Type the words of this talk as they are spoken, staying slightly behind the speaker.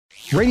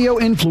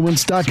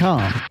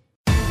radioinfluence.com.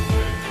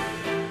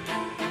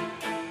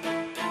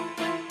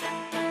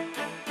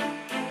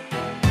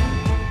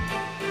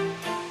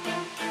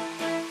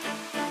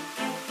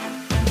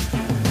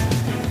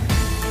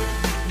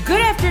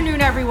 Good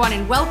afternoon, everyone,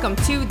 and welcome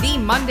to the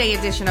Monday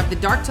edition of the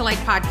Dark to Light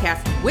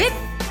podcast with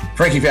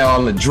Frankie Val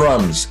on the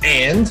drums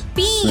and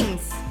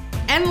Beans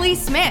and Lee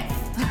Smith.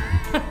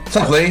 What's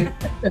up, Lee?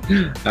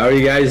 How are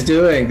you guys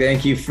doing?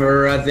 Thank you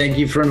for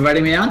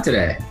inviting me on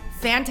today.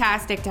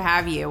 Fantastic to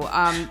have you.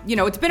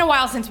 It's been a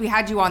while since we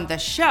had you on the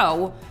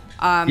show.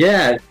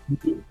 Yeah,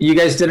 you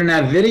guys didn't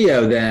have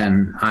video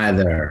then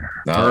either.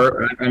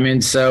 No.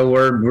 So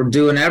we're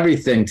doing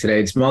everything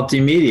today. It's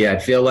multimedia. I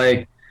feel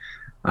like,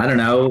 I don't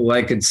know,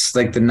 like it's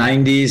like the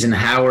 90s and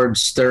Howard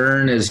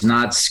Stern is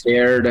not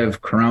scared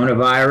of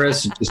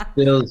coronavirus. It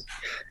just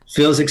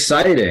feels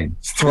exciting.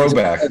 It's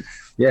throwback.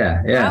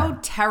 Yeah. How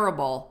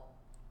terrible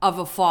of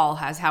a fall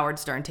has Howard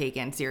Stern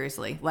taken?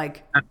 Seriously,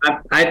 like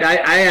I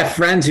have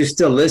friends who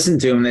still listen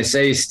to him. They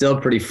say he's still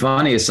pretty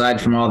funny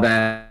aside from all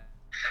that,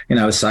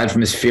 aside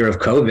from his fear of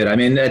COVID. I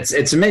mean,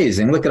 it's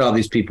amazing. Look at all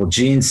these people.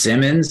 Gene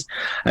Simmons.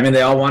 I mean,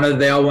 they all want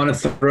to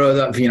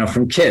throw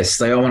from Kiss.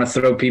 They all want to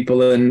throw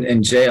people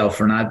in jail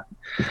for not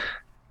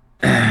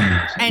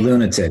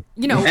lunatic.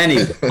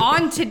 Anyway.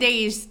 On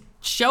today's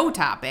show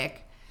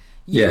topic,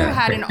 you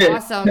had an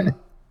awesome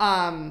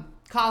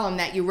column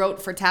that you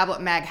wrote for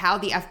Tablet Mag, How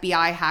the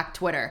FBI Hacked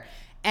Twitter.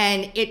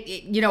 And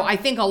I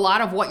think a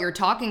lot of what you're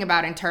talking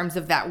about in terms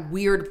of that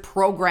weird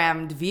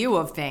programmed view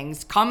of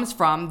things comes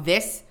from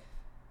this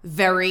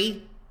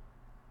very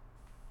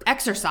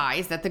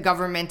exercise that the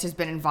government has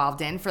been involved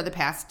in for the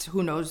past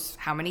who knows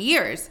how many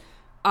years.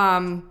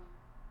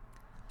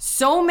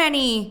 So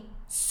many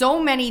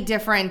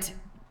different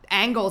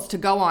angles to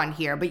go on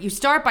here, but you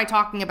start by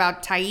talking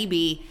about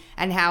Taibbi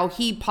and how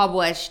he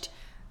published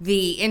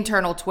the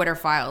internal Twitter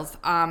files.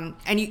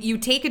 And you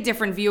take a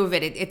different view of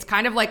it. It's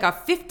kind of like a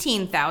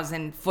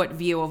 15,000 foot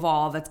view of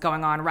all that's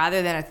going on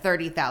rather than a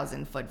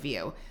 30,000 foot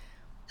view.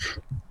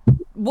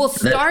 We'll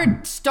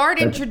start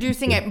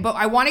introducing it, but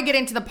I want to get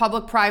into the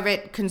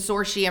public-private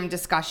consortium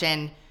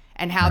discussion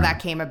and how that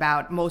came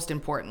about, most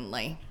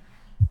importantly.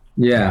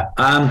 Yeah.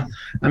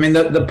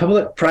 The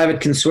public-private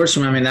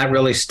consortium, that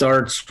really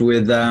starts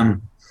with,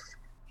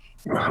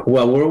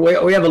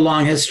 we have a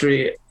long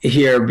history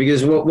here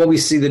because what we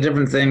see, the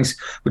different things,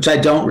 which I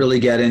don't really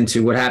get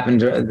into, what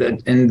happened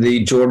in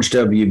the George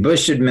W.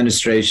 Bush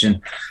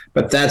administration,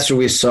 but that's where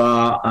we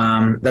saw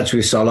a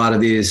lot of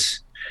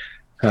these.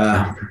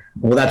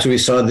 That's where we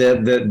saw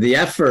the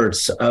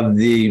efforts of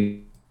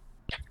the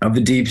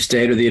deep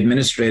state or the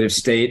administrative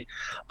state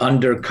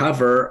under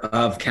cover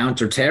of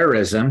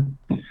counterterrorism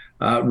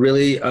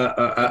really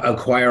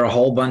acquire a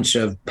whole bunch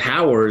of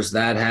powers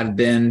that have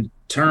been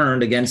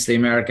turned against the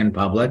American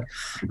public.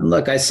 And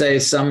look, I say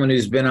someone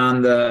who's been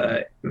on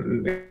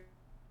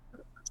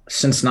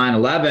since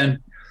 9/11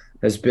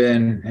 has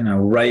been,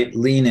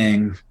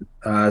 right-leaning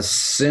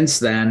since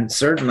then,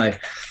 certainly.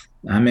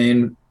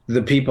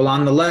 The people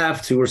on the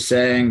left who were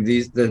saying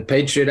the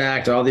Patriot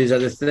Act, all these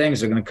other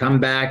things are going to come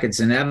back. It's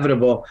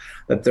inevitable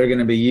that they're going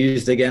to be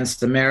used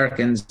against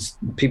Americans.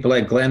 People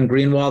like Glenn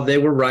Greenwald, they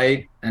were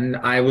right, and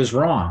I was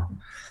wrong.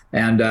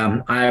 And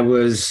I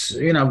was,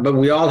 but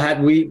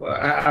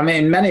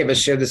many of us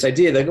share this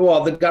idea that,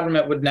 the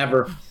government would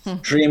never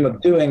dream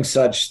of doing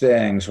such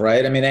things,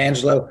 right?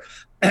 Angelo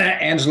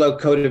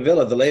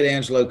Codevilla, the late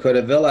Angelo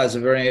Codevilla, has a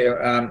very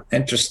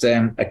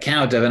interesting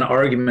account of an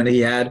argument he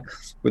had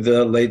with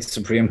the late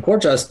Supreme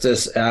Court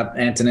Justice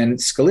Antonin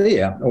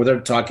Scalia, where they're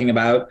talking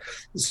about,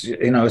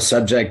 a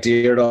subject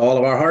dear to all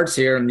of our hearts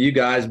here, and you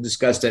guys have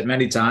discussed it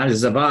many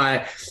times,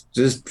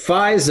 just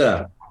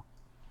FISA,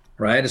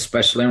 right?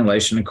 Especially in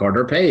relation to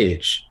Carter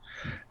Page.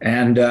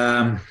 And,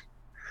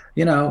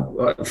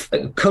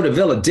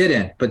 Codevilla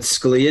didn't, but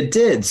Scalia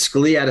did.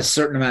 Scalia had a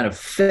certain amount of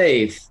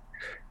faith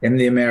in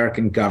the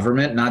American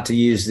government not to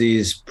use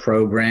these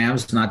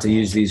programs, not to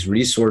use these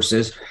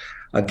resources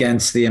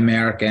against the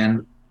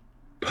American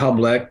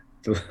public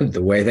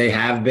the way they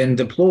have been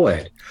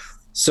deployed.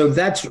 So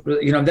that's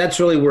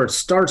really where it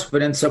starts.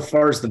 But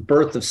insofar as the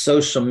birth of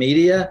social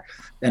media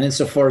and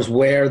insofar as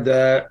where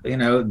the,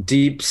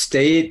 deep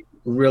state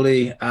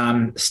really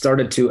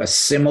started to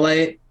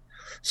assimilate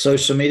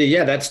social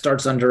media, that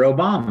starts under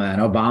Obama.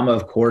 And Obama,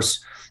 of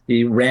course,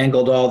 he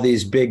wrangled all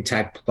these big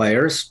tech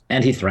players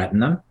and he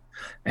threatened them.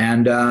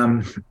 And,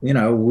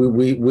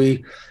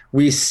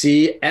 we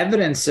see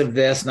evidence of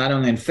this not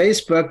only in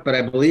Facebook, but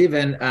I believe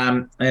in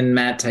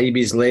Matt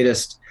Taibbi's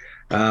latest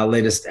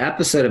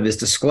episode of his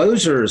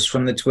disclosures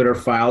from the Twitter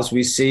files.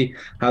 We see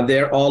how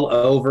they're all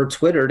over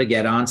Twitter to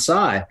get on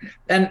side.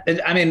 And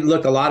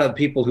look, a lot of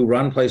people who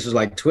run places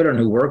like Twitter and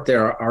who work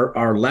there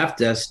are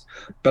leftist,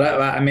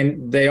 but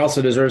they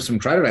also deserve some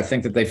credit. I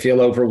think that they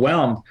feel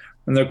overwhelmed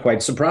and they're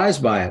quite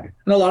surprised by it.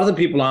 And a lot of the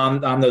people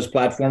on those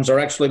platforms are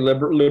actually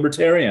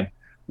libertarian.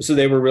 So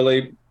they were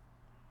really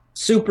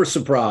super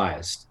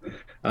surprised.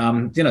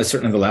 Certainly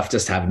the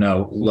leftists have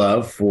no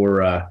love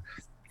for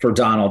for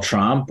Donald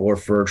Trump or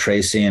for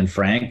Tracy and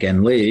Frank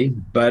and Lee,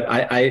 but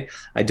I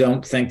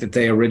don't think that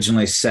they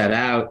originally set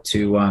out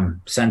to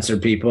censor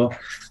people,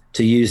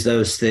 to use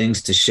those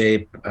things to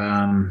shape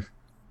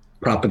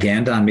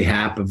propaganda on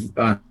behalf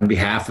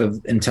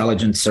of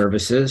intelligence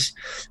services,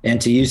 and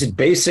to use it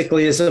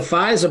basically as a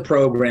FISA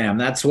program.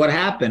 That's what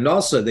happened.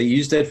 Also, they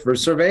used it for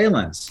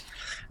surveillance.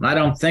 And I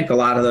don't think a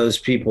lot of those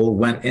people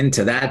went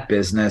into that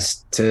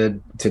business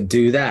to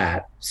do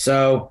that.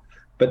 So,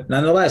 but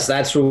nonetheless,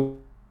 that's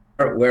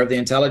where the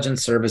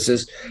intelligence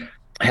services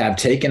have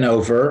taken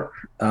over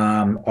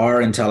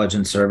our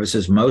intelligence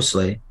services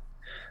mostly.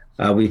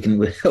 We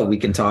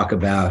can talk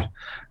about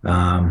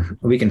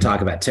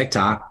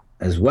TikTok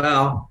as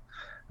well,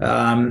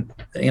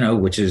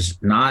 which is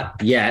not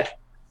yet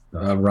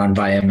run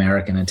by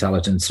American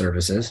intelligence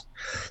services,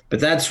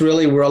 but that's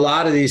really where a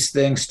lot of these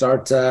things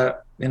start.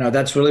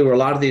 That's really where a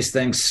lot of these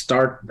things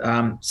start.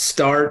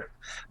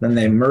 Then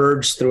they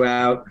merge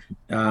throughout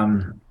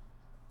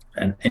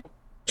an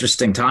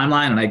interesting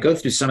timeline, and I go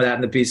through some of that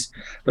in the piece.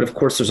 But of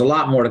course, there's a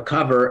lot more to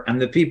cover,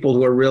 and the people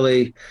who are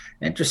really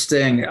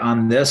interesting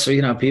on this,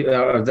 people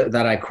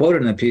that I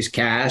quoted in the piece,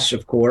 Cash,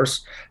 of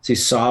course, so he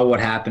saw what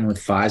happened with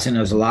FISA,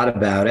 knows a lot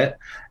about it,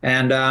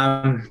 and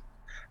a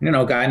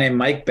guy named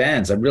Mike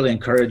Benz. I really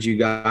encourage you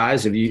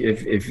guys, if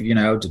it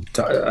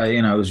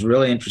was a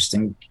really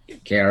interesting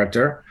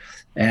character,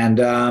 and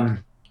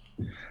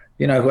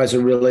who has a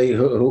really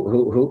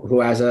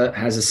who has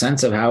a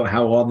sense of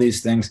how all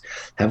these things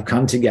have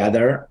come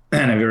together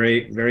in a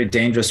very, very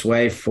dangerous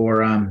way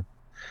for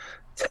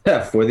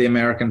the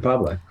American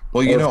public.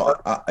 Well,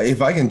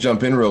 if I can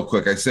jump in real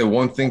quick, I say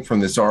one thing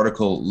from this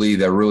article, Lee,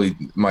 that really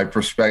my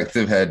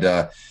perspective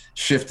had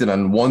shifted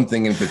on one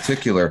thing in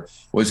particular,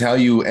 was how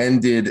you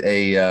ended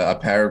a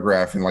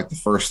paragraph in like the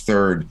first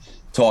third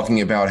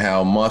talking about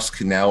how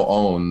Musk now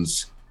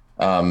owns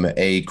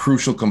a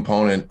crucial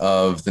component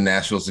of the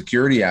national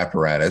security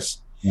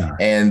apparatus,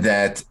 and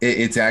that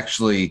it's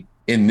actually,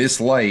 in this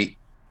light,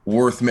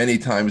 worth many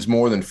times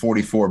more than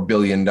 $44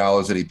 billion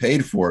that he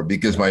paid for it.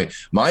 Because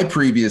my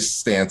previous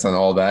stance on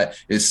all that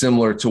is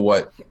similar to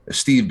what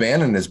Steve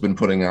Bannon has been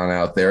putting on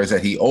out there, is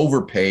that he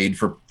overpaid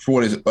for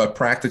what is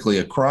practically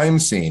a crime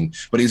scene,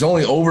 but he's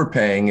only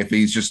overpaying if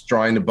he's just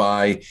trying to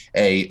buy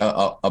a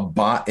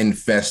bot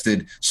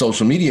infested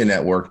social media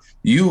network.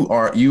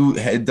 You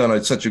had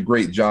done such a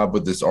great job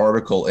with this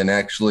article and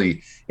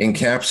actually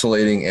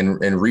encapsulating and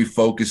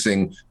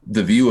refocusing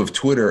the view of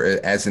Twitter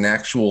as an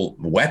actual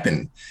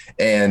weapon,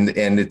 and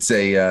it's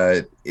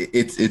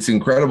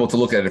incredible to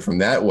look at it from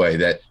that way.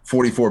 That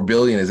 44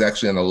 billion is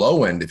actually on the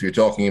low end if you're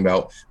talking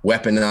about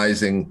weaponizing,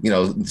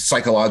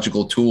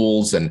 psychological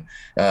tools and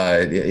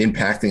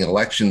impacting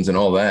elections and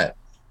all that.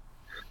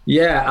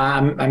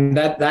 Yeah,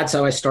 that's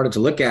how I started to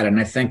look at it, and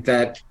I think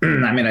that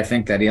I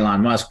think that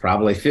Elon Musk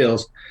probably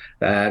feels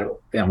that,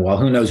 well,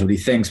 who knows what he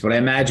thinks, but I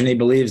imagine he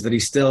believes that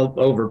he's still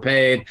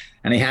overpaid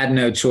and he had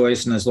no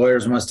choice, and his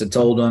lawyers must have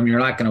told him, you're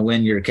not going to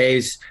win your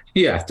case,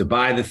 you have to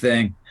buy the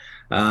thing.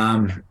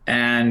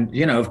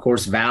 Of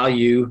course,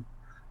 value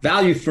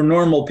for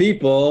normal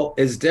people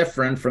is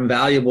different from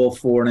valuable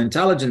for an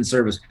intelligence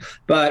service.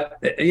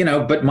 But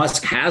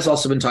Musk has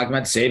also been talking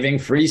about saving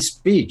free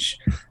speech.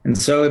 And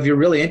so if you're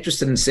really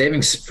interested in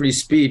saving free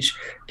speech,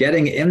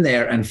 getting in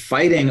there and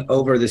fighting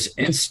over this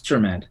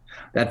instrument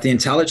that the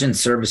intelligence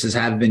services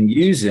have been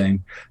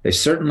using, they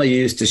certainly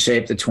used to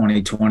shape the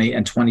 2020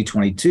 and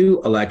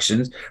 2022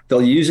 elections.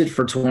 They'll use it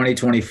for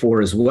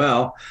 2024 as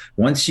well.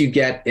 Once you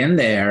get in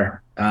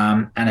there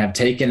and have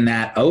taken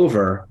that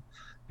over,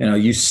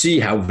 you see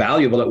how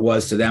valuable it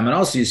was to them, and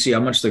also you see how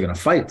much they're going to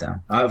fight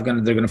them. They're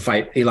going to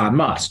fight Elon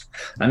Musk.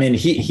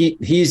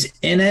 He's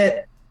in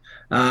it.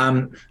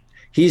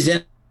 He's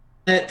in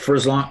it for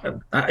as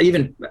long,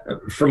 even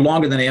for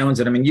longer than he owns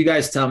it. You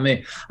guys tell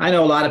me. I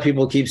know a lot of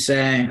people keep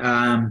saying,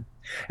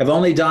 if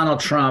only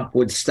Donald Trump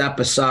would step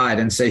aside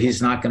and say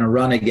he's not going to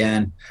run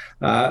again,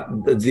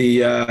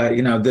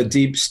 the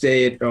deep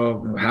state,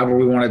 or however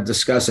we want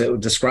to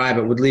describe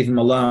it, would leave him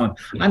alone.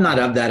 I'm not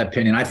of that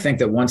opinion. I think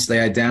that once they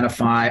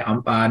identify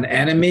an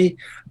enemy,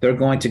 they're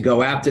going to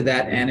go after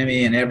that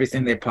enemy and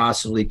everything they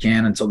possibly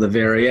can until the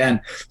very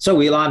end.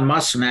 So Elon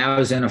Musk now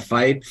is in a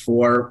fight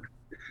for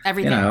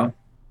everything.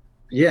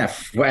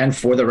 And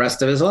for the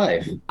rest of his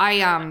life.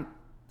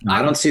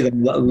 I don't see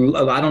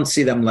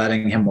them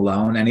letting him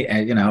alone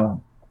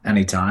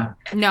anytime.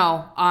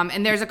 No.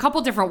 And there's a couple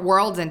different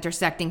worlds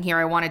intersecting here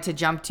I wanted to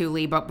jump to,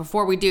 Lee. But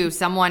before we do,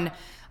 someone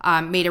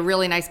made a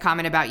really nice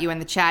comment about you in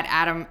the chat.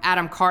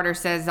 Adam Carter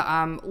says,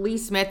 Lee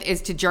Smith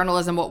is to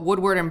journalism what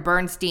Woodward and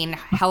Bernstein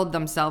hold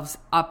themselves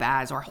up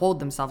as.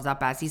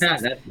 He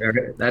says,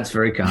 that's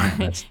very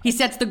kind. He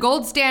sets the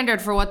gold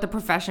standard for what the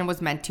profession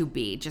was meant to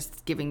be.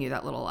 Just giving you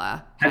that little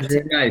that's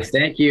very nice.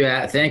 Thank you,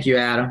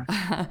 Adam.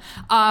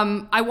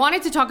 I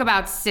wanted to talk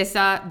about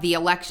CISA, the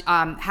election,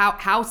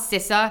 how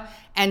CISA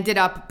ended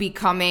up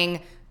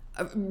becoming,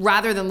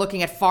 rather than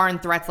looking at foreign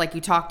threats like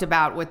you talked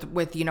about with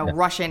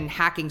Russian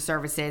hacking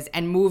services,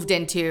 and moved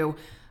into,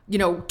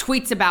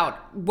 tweets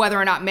about whether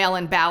or not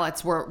mail-in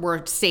ballots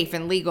were safe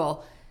and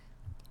legal.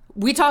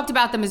 We talked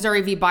about the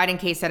Missouri v. Biden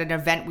case at an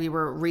event we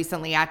were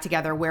recently at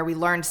together, where we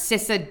learned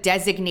CISA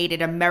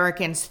designated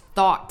Americans'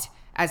 thought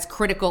as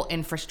critical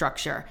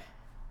infrastructure,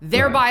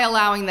 thereby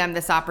allowing them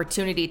this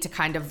opportunity to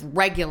kind of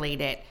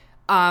regulate it.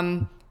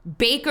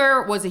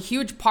 Baker was a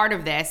huge part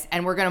of this,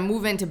 and we're going to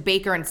move into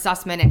Baker and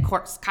Sussman and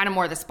kind of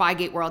more of the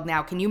Spygate world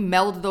now. Can you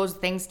meld those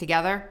things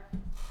together?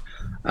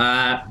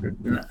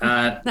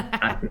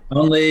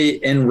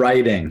 Only in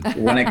writing.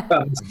 When it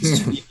comes to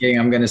speaking,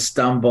 I'm going to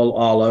stumble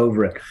all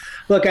over it.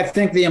 Look, I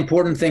think the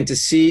important thing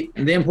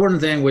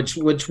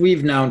which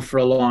we've known for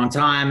a long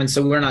time, and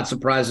so we're not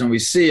surprised when we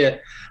see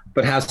it,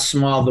 but how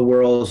small the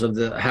world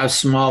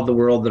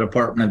the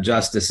Department of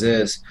Justice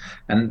is,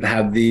 and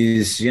how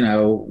these,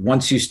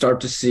 once you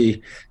start to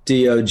see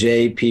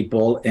DOJ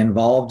people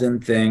involved in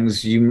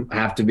things, you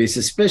have to be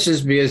suspicious,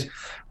 because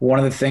one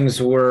of the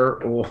things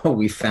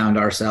we found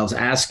ourselves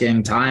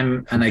asking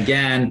time and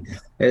again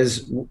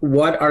is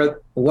what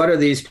are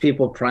these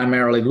people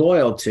primarily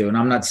loyal to? And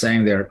I'm not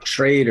saying they're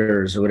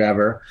traitors or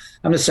whatever.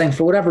 I'm just saying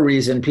for whatever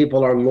reason,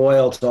 people are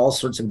loyal to all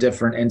sorts of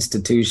different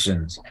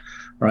institutions.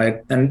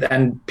 Right.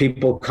 And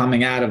people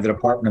coming out of the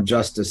Department of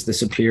Justice,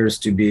 this appears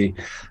to be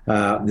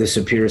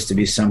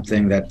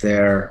something that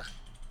they're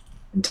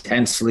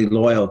intensely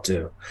loyal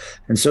to.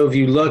 And so if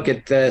you look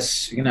at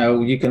this,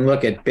 you can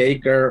look at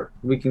Baker,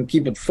 we can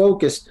keep it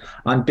focused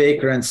on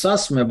Baker and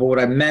Sussman. But what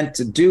I meant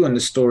to do in the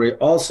story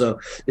also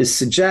is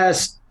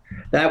suggest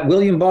that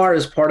William Barr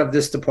is part of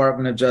this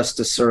Department of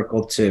Justice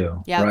circle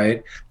too. Yep.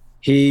 Right.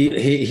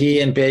 He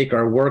and Baker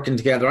are working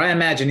together. I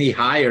imagine he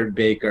hired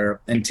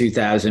Baker in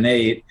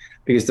 2008.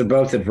 Because they're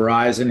both at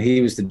Verizon.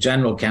 He was the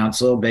general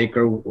counsel.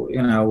 Baker,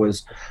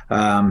 was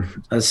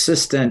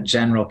assistant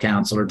general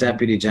counsel or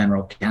deputy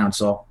general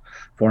counsel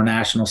for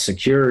national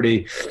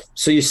security.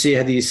 So you see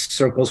how these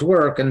circles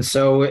work. And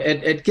so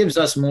it gives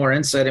us more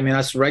insight. I mean,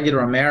 us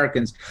regular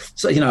Americans,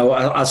 so,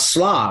 us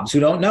slobs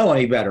who don't know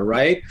any better,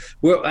 right?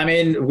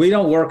 We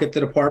don't work at the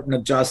Department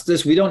of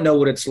Justice. We don't know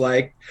what it's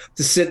like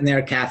to sit in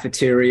their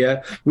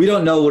cafeteria. We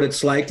don't know what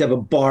it's like to have a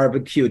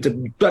barbecue,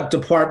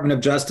 Department of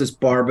Justice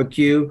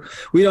barbecue.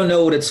 We don't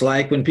know what it's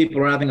like when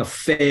people are having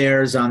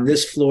affairs on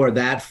this floor,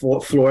 that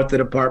floor at the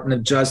Department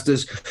of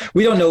Justice.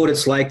 We don't know what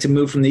it's like to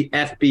move from the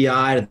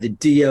FBI to the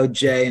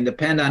DOJ and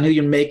depend on who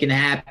you're making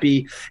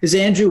happy. Is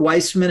Andrew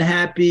Weissman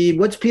happy?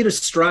 What's Peter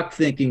Strzok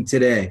thinking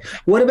today?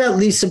 What about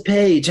Lisa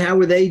Page? How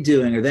are they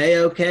doing? Are they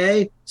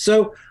okay?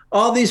 So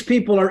all these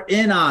people are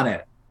in on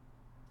it.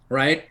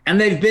 Right? And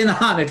they've been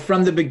on it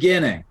from the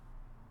beginning.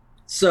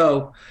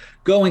 So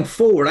going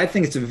forward, I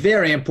think it's a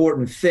very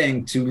important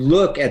thing to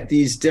look at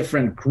these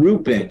different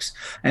groupings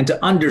and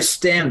to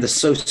understand the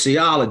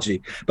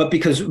sociology. But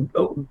because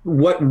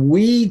what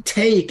we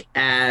take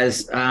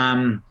as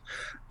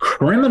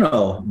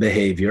criminal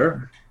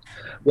behavior,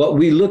 what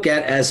we look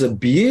at as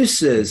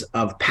abuses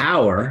of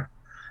power,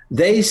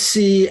 they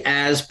see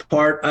as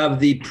part of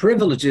the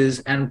privileges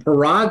and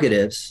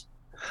prerogatives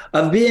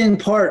of being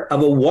part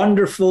of a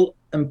wonderful,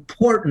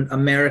 important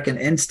American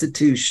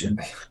institution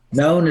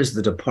known as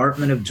the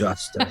Department of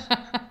Justice.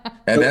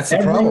 And so that's the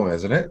problem,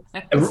 isn't it?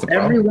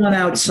 Everyone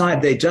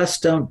outside, they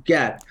just don't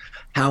get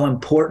how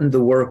important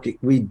the work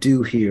we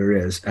do here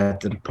is at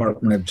the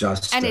Department of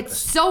Justice. And it's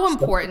so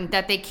important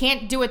that they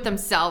can't do it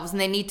themselves, and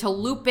they need to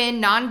loop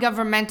in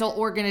non-governmental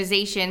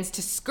organizations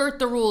to skirt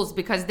the rules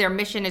because their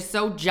mission is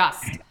so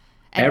just.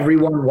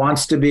 Everyone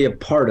wants to be a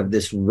part of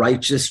this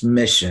righteous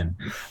mission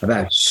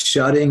about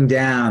shutting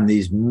down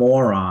these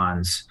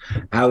morons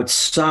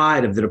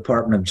outside of the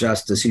Department of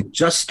Justice who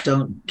just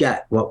don't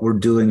get what we're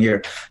doing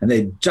here, and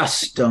they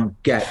just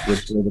don't get where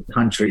the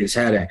country is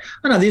heading.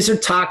 I know these are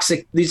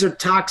toxic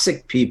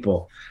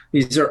people.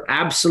 These are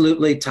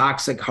absolutely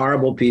toxic,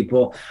 horrible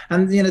people.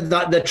 And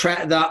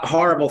the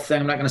horrible thing,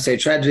 I'm not going to say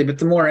tragedy, but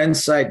the more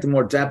insight, the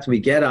more depth we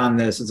get on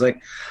this, it's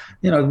like,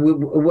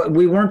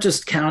 we weren't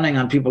just counting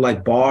on people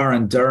like Barr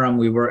and Durham.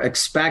 We were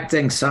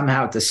expecting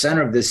somehow at the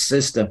center of this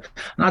system,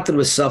 not that it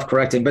was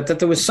self-correcting, but that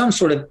there was some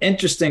sort of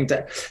interest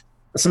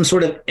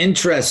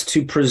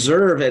to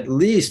preserve, at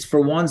least for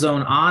one's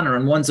own honor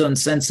and one's own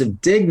sense of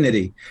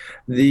dignity,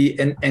 the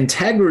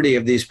integrity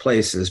of these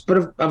places.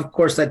 But of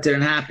course, that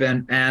didn't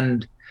happen.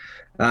 And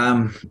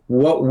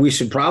what we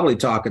should probably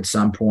talk at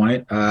some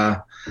point,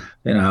 about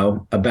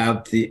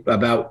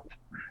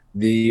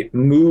the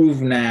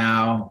move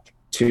now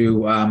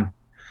to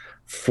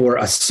for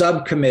a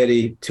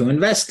subcommittee to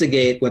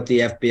investigate what the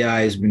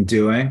FBI has been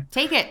doing.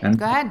 Take it. And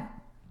go ahead.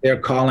 They're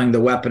calling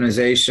the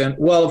weaponization.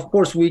 Well, of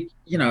course, the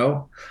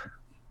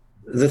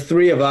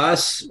three of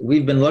us,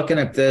 we've been looking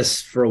at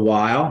this for a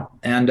while.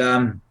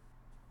 And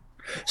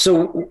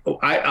so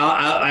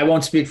I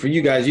won't speak for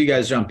you guys. You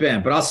guys jump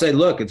in. But I'll say,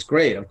 look, it's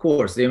great. Of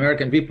course, the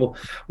American people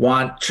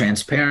want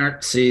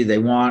transparency. They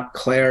want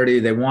clarity.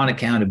 They want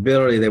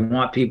accountability. They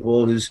want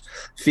people whose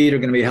feet are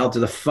going to be held to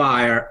the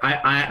fire.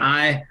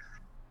 I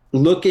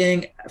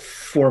looking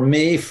for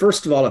me,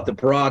 first of all, at the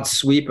broad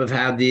sweep of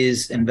how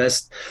these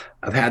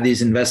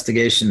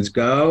investigations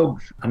go,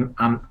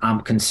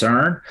 I'm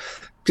concerned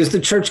because the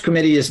Church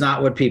Committee is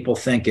not what people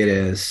think it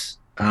is.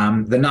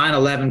 The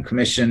 9/11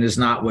 Commission is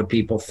not what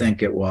people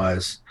think it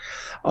was.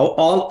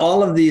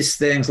 All of these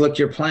things, look,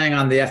 you're playing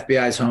on the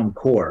FBI's home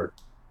court,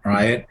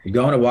 right? You're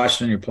going to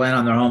Washington, you're playing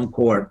on their home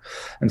court.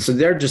 And so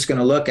they're just going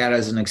to look at it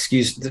as an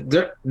excuse.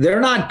 They're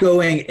not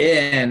going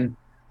in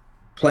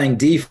playing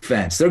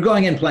defense. They're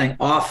going in playing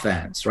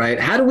offense, right?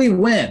 How do we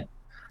win?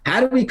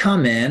 How do we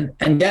come in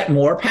and get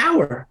more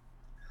power?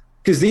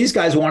 Because these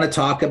guys want to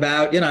talk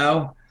about,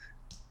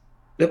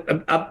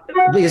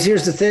 because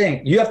here's the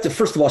thing. You have to,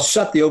 first of all,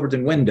 shut the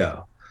Overton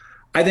window.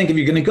 I think if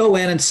you're going to go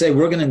in and say,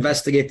 we're going to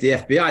investigate the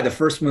FBI, the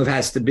first move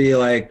has to be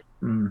like,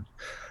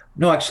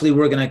 no, actually,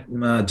 we're going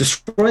to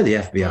destroy the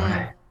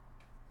FBI.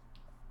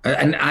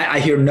 And I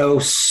hear no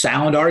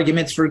sound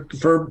arguments for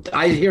giving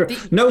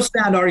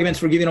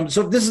them.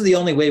 So this is the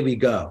only way we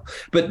go.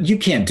 But you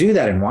can't do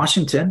that in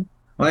Washington.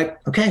 Like,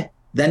 okay,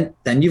 then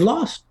you've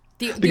lost.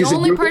 The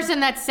only person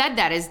that said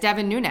that is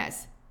Devin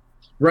Nunes.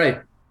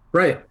 Right.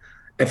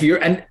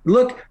 And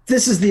look,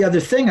 this is the other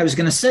thing I was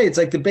going to say. It's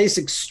like the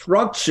basic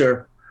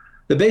structure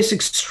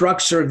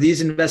of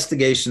these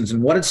investigations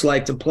and what it's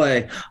like to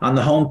play on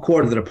the home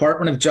court of the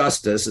Department of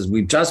Justice, as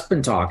we've just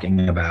been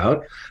talking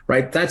about,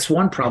 right? That's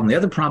one problem. The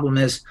other problem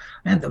is,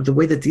 man, the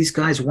way that these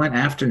guys went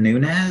after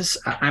Nunes.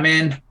 I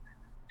mean,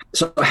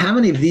 so how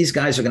many of these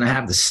guys are going to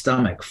have the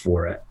stomach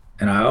for it?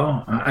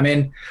 I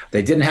mean,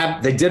 they didn't,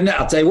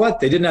 I'll tell you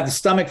what, they didn't have the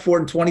stomach for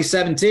it in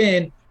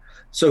 2017.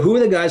 So who are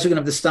the guys who are going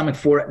to have the stomach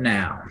for it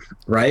now,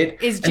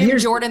 right? Is Jim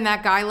Jordan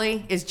that guy,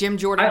 Lee? Is Jim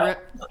Jordan?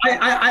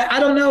 I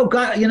don't know.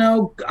 God,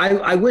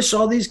 I wish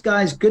all these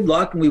guys good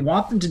luck, and we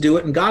want them to do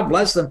it, and God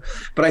bless them.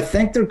 But I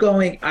think they're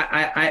going.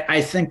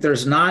 I think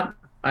there's not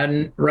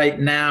right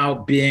now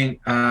being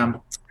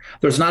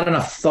there's not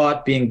enough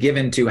thought being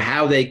given to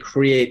how they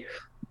create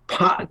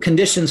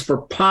conditions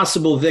for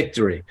possible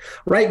victory.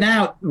 Right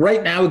now,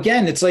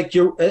 again, it's like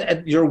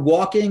you're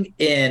walking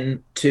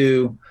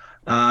into.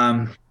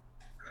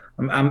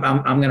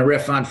 I'm going to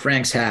riff on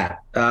Frank's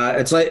hat.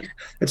 It's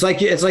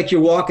like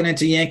you're walking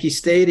into Yankee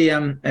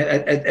Stadium.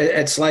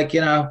 It's like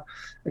you're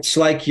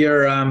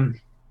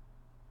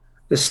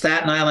the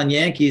Staten Island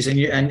Yankees, and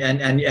you're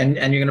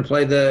going to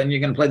play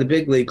the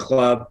big league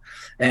club,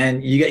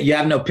 and you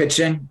have no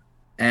pitching,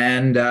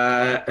 and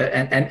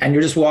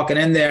you're just walking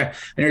in there,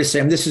 and you're just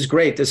saying, "This is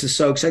great. This is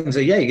so exciting." So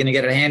yeah, you're going to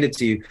get it handed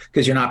to you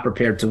because you're not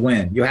prepared to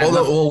win.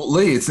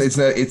 Lee,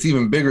 it's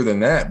even bigger than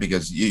that,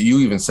 because you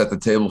even set the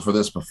table for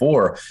this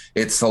before.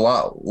 It's a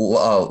lot.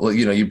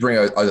 You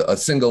bring a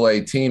single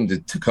A team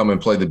to come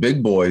and play the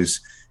big boys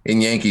in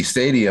Yankee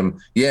Stadium.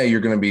 Yeah, you're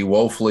going to be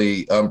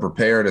woefully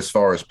unprepared as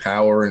far as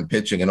power and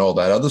pitching and all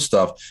that other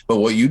stuff. But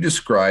what you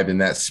described in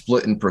that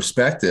split in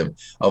perspective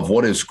of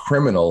what is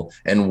criminal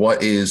and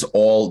what is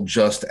all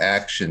just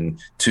action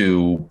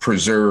to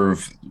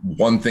preserve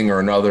one thing or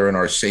another in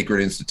our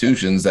sacred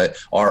institutions that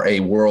are a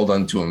world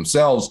unto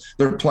themselves,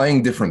 they're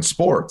playing different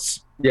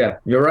sports. Yeah,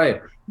 you're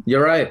right.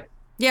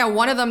 Yeah,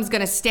 one of them's going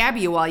to stab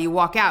you while you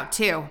walk out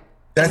too.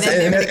 That's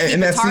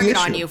a target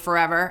on you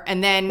forever,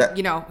 and then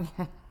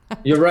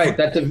You're right.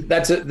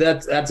 That's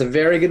a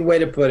very good way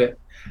to put it.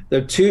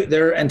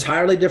 They're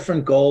entirely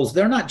different goals.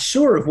 They're not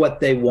sure of what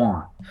they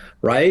want,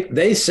 right?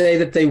 They say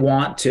that they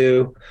want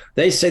to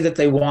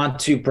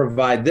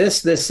provide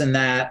this, and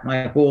that. I'm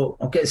like, well,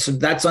 okay, so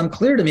that's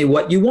unclear to me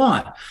what you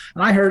want.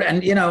 And I heard,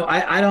 and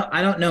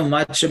I don't know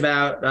much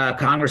about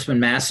Congressman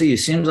Massey. He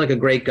seems like a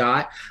great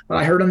guy, but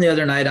I heard him the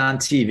other night on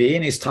TV,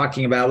 and he's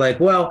talking about like,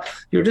 well,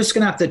 you're just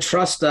going to have to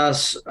trust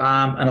us,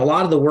 and a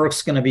lot of the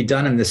work's going to be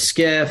done in the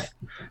SCIF,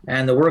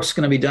 and the work's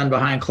going to be done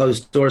behind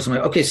closed doors. I'm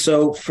like, okay,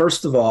 so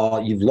first of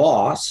all, you've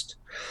lost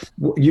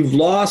to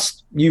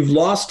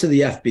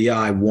the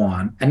FBI,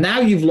 one, and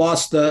now you've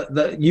lost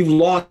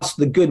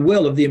the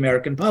goodwill of the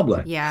American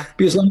public. Yeah.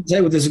 Because let me tell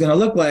you what this is going to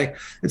look like.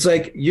 It's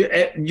like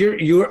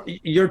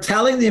you're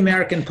telling the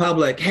American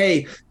public,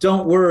 hey,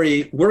 don't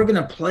worry, we're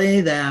going to play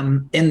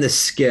them in the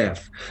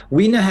SCIF.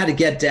 We know how to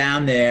get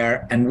down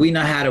there, and we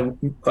know how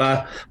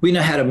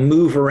to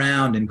move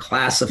around in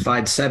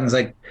classified settings.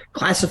 Like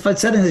classified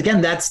settings,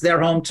 again, that's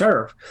their home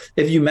turf.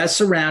 If you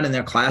mess around in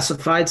their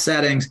classified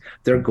settings,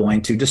 they're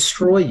going to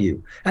destroy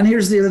you. And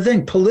here's the other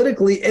thing.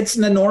 Politically, it's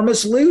an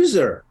enormous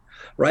loser,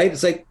 right?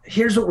 It's like,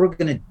 here's what we're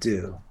going to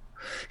do.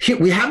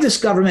 We have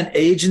this government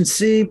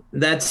agency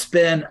that's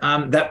been,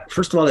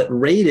 first of all, it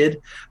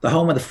raided the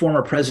home of the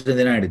former president of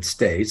the United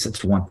States.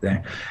 That's one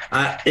thing.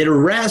 It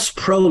arrests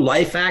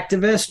pro-life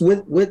activists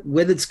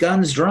with its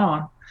guns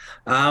drawn.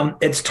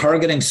 It's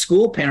targeting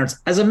school parents.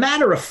 As a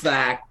matter of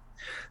fact,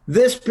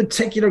 this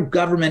particular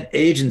government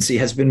agency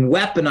has been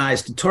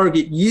weaponized to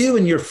target you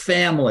and your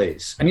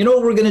families. And you know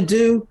what we're going to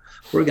do?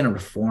 We're going to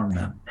reform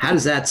them. How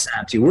does that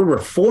sound to you? We're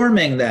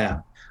reforming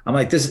them. I'm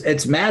like,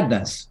 it's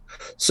madness.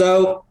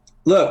 So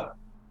look,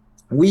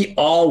 we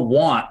all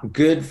want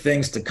good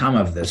things to come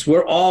of this.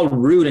 We're all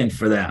rooting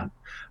for them.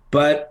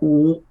 But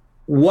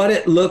what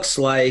it looks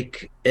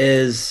like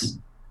is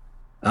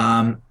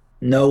no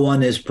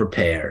one is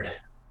prepared,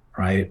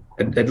 right?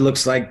 It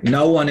looks like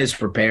no one is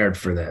prepared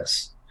for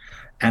this.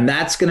 And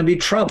that's going to be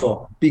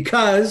trouble,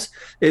 because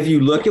if you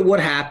look at what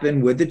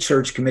happened with the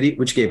Church Committee,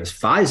 which gave us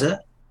FISA,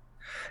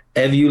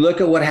 if you look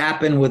at what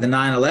happened with the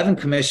 9/11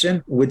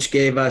 Commission, which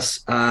gave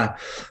us,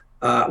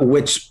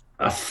 which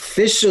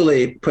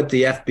officially put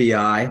the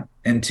FBI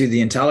into the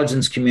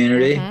intelligence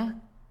community,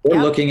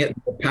 we're looking at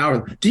the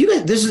power. Do you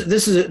guys?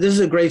 This is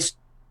a great.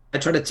 I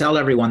try to tell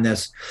everyone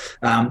this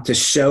to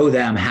show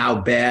them how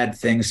bad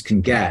things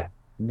can get.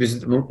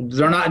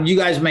 They're not. You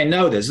guys may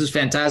know this. This is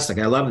fantastic.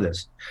 I love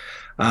this.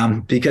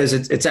 Because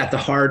it's at the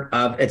heart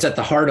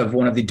of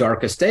one of the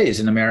darkest days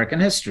in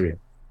American history.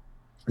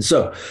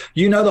 So,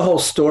 you know, the whole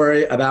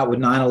story about with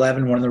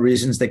 9/11, one of the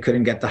reasons they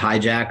couldn't get the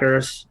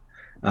hijackers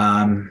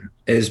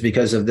is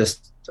because of this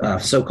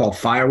so-called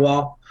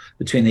firewall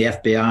between the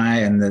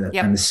FBI and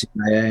the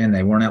CIA, and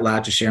they weren't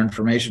allowed to share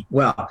information.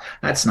 Well,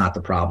 that's not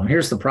the problem.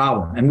 Here's the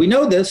problem. And we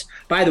know this,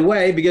 by the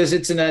way, because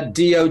it's in a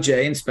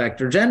DOJ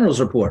Inspector General's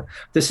report.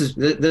 This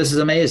is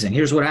amazing.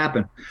 Here's what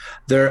happened.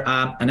 There,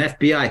 an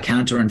FBI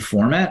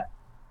counter-informant,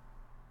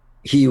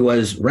 he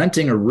was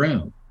renting a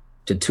room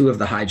to two of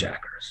the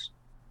hijackers.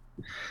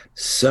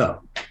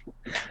 So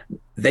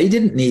they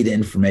didn't need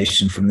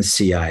information from the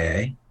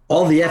CIA.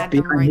 All the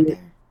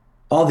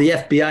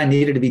FBI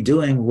needed to be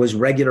doing was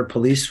regular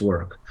police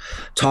work,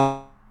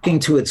 talking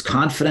to its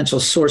confidential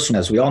source.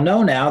 As we all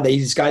know now,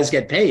 these guys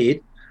get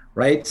paid,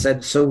 right?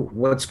 Said, so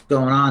what's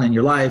going on in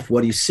your life?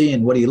 What are you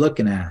seeing? What are you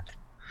looking at?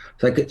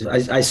 It's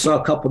like, I saw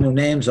a couple new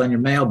names on your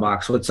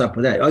mailbox. What's up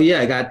with that? Oh, yeah,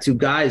 I got two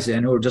guys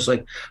in who are just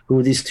like, who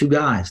are these two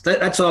guys?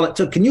 That's all it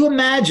took. Can you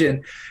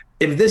imagine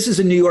if this is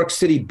a New York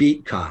City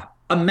beat cop?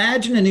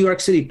 Imagine a New York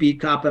City beat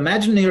cop.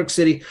 Imagine a New York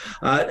City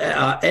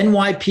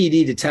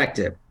NYPD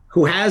detective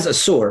who has a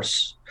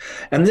source,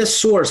 and this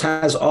source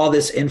has all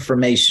this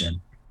information,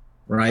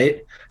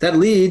 right? That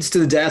leads to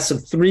the deaths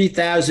of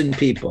 3,000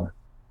 people.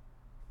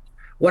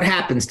 What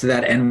happens to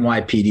that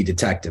NYPD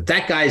detective?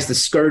 That guy is the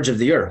scourge of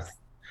the earth.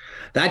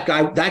 That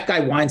guy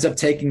winds up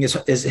taking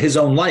his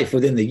own life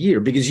within the year,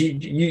 because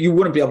you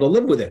wouldn't be able to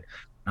live with it.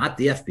 Not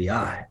the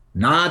FBI.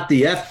 Not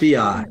the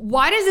FBI.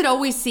 Why does it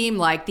always seem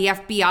like the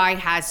FBI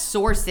has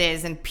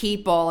sources and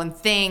people and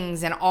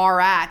things and are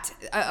at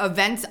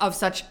events of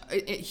such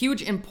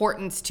huge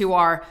importance to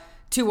our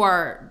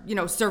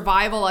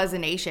survival as a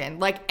nation?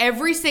 Like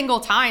every single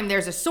time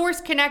there's a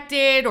source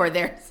connected, or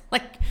there's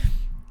like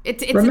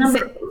it's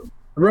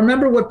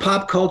remember what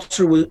pop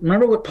culture was.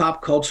 Remember what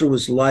pop culture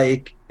was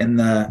like in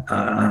the.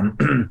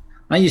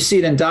 Now you see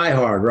it in Die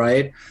Hard,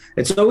 right?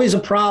 It's always a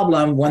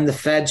problem when the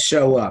feds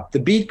show up. The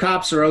beat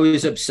cops are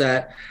always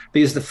upset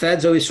because the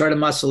feds always try to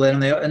muscle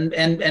in.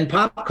 And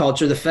pop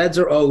culture, the feds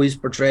are always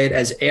portrayed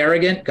as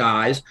arrogant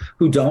guys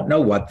who don't know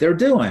what they're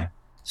doing.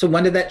 So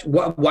why did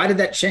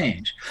that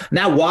change?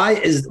 Now,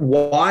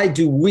 why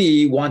do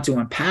we want to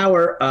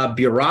empower a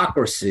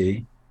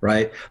bureaucracy,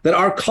 right, that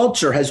our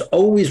culture has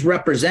always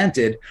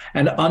represented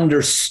and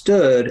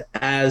understood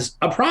as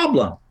a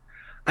problem?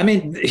 I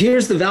mean,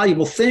 here's the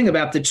valuable thing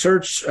about the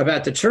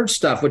church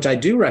stuff, which I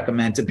do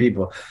recommend to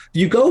people.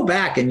 You go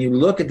back and you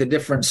look at the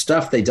different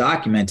stuff they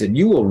documented,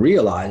 you will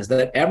realize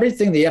that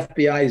everything the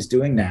FBI is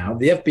doing now,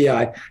 the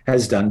FBI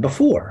has done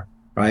before,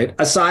 right?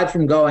 Aside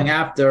from going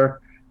after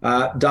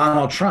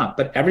Donald Trump,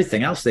 but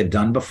everything else they've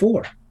done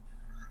before.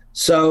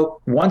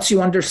 So once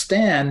you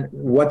understand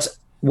what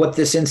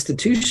this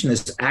institution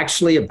is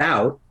actually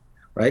about,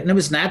 right? And it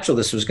was natural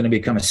this was going to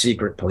become a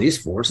secret police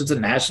force. It's a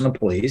national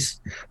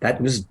police.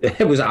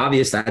 It was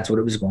obvious that's what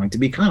it was going to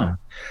become.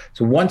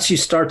 So once you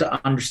start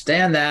to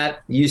understand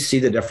that, you see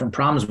the different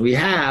problems we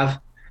have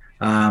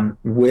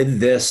with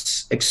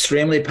this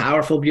extremely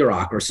powerful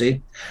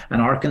bureaucracy.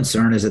 And our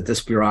concern is that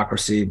this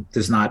bureaucracy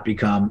does not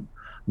become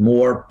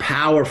more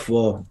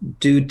powerful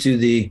due to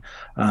the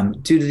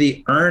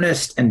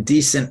earnest and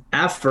decent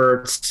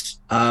efforts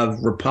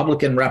of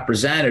Republican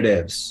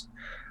representatives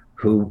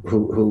who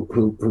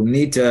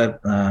need to,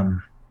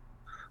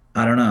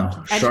 I don't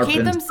know,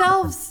 educate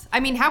themselves.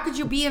 I mean, how could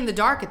you be in the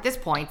dark at this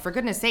point? For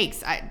goodness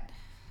sakes,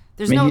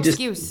 there's no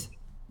excuse.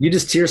 You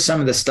just hear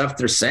some of the stuff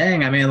they're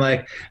saying. I mean,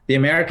 like, the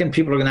American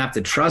people are going to have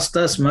to trust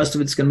us. Most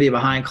of it's going to be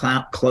behind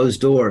closed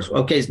doors.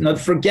 Okay, no,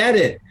 forget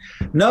it.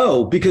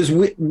 No, because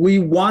we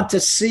want to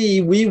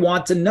see, we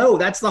want to know.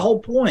 That's the whole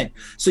point.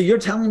 So you're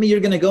telling me you're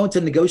going to go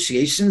into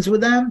negotiations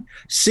with them,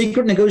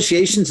 secret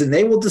negotiations, and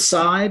they will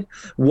decide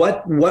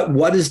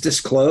what is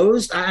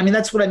disclosed? I mean,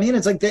 that's what I mean.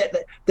 It's like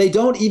they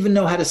don't even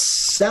know how to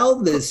sell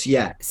this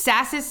yet.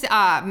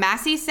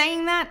 Massey's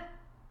saying that?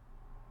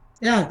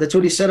 Yeah, that's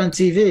what he said on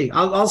TV.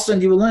 I'll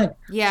send you a link.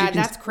 Yeah, so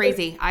that's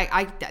crazy.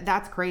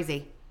 That's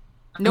crazy.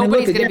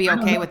 Nobody's going to be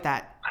okay with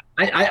that.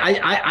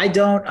 I've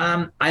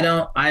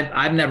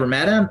never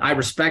met him. I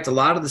respect a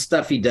lot of the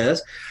stuff he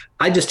does.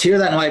 I just hear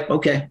that and I'm like,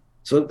 okay,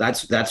 so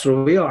that's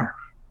where we are.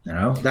 You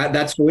know,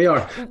 that's where we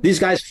are. These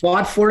guys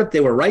fought for it.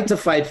 They were right to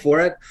fight for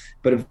it.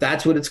 But if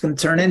that's what it's going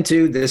to turn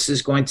into, this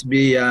is going to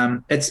be,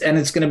 it's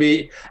not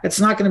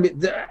going to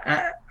be,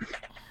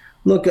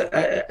 Look,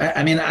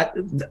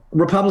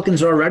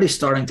 Republicans are already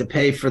starting to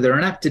pay for their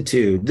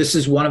ineptitude. This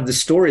is one of the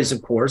stories,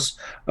 of course,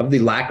 of the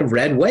lack of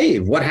red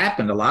wave. What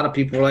happened? A lot of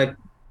people were like,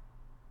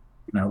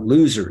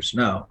 losers.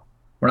 No,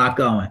 we're not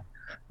going.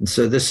 And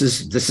so this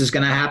is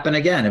going to happen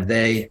again.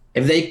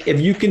 If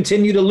you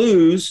continue to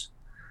lose,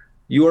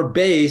 your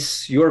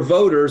base, your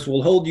voters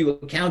will hold you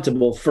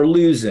accountable for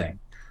losing.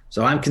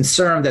 So I'm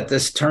concerned that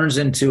this turns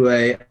into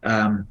a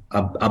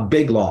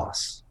big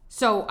loss.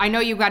 So I know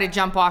you got to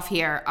jump off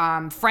here.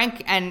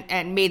 Frank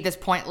and made this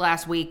point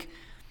last week.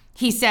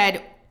 He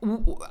said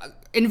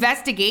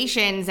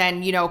investigations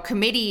and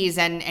committees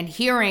and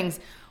hearings,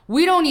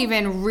 we don't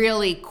even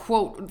really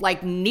quote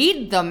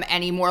need them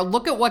anymore.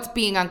 Look at what's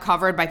being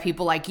uncovered by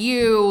people like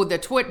you, the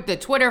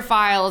Twitter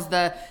files,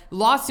 the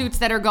lawsuits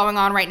that are going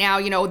on right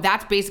now.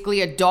 That's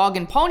basically a dog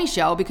and pony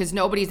show because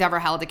nobody's ever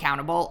held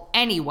accountable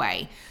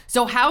anyway.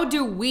 So how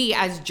do we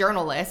as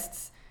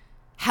journalists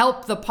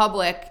help the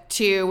public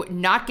to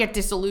not get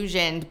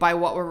disillusioned by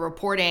what we're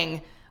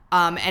reporting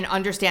and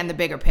understand the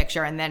bigger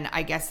picture? And then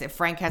I guess if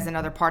Frank has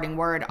another parting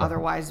word,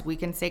 otherwise we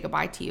can say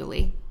goodbye to you,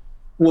 Lee.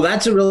 Well,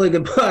 that's a really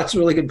good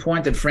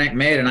point that Frank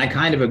made, and I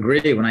kind of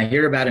agree. When I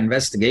hear about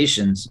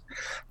investigations,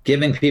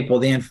 giving people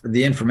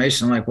the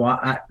information, I'm like,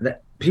 well,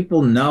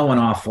 people know an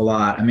awful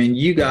lot. I mean,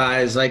 you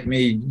guys like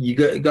me,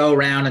 you go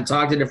around and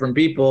talk to different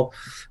people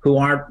who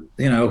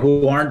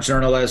aren't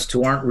journalists,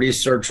 who aren't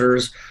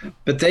researchers,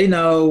 but they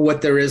know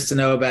what there is to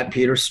know about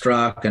Peter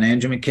Strzok and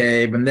Andrew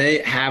McCabe, and they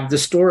have the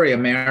story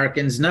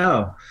Americans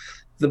know.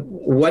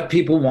 What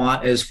people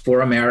want is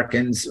for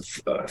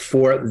Americans,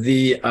 for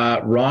the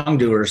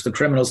wrongdoers, the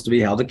criminals, to be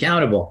held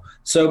accountable.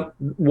 So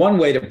one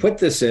way to put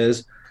this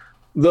is,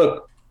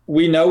 look,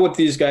 we know what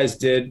these guys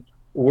did.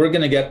 We're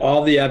going to get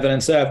all the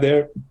evidence out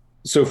there.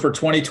 So for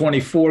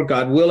 2024,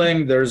 God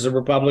willing, there's a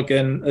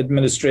Republican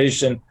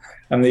administration,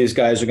 and these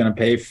guys are going to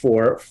pay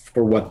for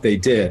what they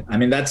did. I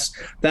mean, that's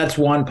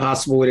one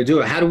possible way to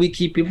do it. How do we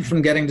keep people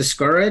from getting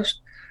discouraged?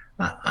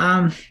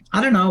 I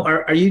don't know.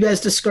 Are you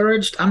guys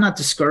discouraged? I'm not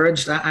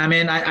discouraged.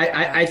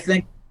 I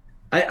think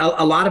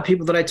a lot of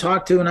people that I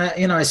talk to, and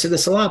I say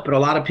this a lot, but a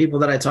lot of people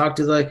that I talk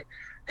to, like,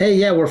 hey,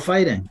 yeah, we're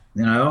fighting.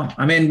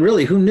 I mean,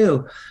 really, who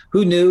knew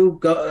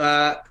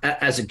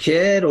as a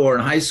kid or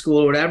in high school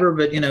or whatever?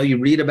 But you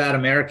read about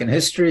American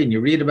history and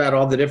you read about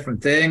all the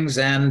different things,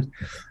 and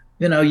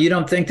you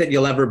don't think that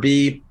you'll ever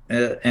be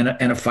in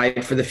a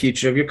fight for the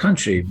future of your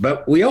country,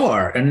 but we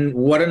are, and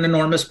what an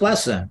enormous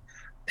blessing.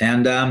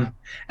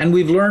 And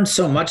we've learned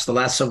so much the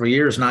last several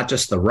years, not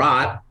just the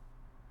rot.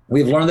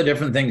 We've learned the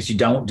different things you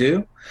don't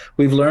do.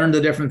 We've learned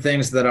the different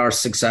things that are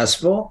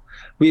successful.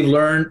 We've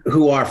learned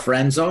who our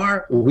friends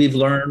are. We've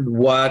learned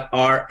what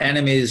our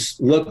enemies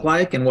look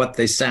like and what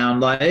they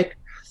sound like.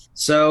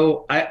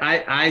 So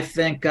I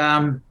think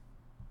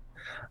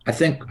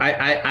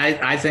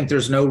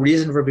there's no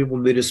reason for people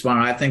to be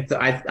disappointed.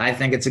 I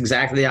think it's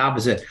exactly the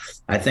opposite.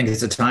 I think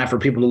it's a time for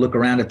people to look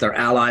around at their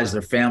allies,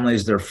 their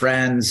families, their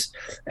friends,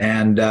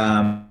 and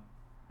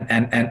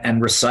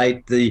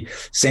recite the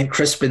St.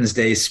 Crispin's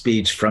Day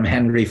speech from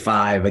Henry V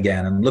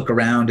again, and look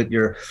around at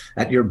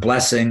your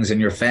blessings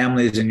and your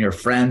families and your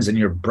friends and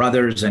your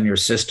brothers and your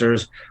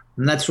sisters.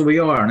 And that's where we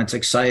are. And it's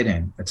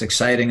exciting. It's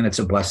exciting, and it's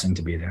a blessing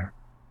to be there.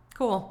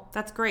 Cool.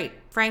 That's great.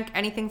 Frank,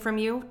 anything from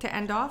you to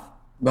end off?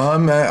 No,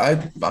 I'm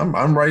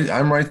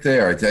right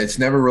there. It's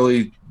never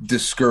really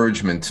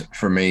discouragement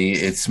for me.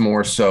 It's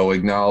more so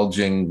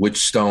acknowledging which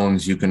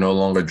stones you can no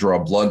longer draw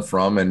blood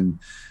from and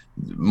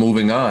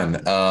moving on.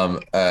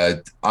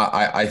 I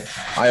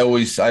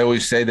always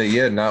say that,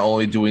 yeah, not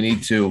only do we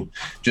need to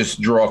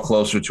just draw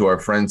closer to our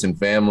friends and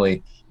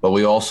family, but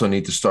we also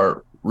need to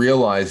start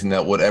realizing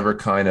that whatever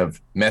kind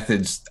of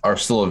methods are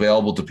still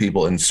available to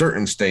people in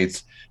certain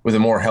states with a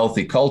more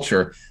healthy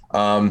culture,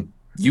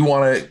 you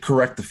want to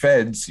correct the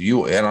feds,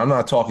 and I'm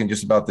not talking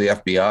just about the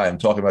FBI. I'm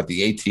talking about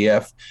the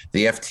ATF,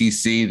 the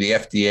FTC, the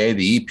FDA,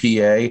 the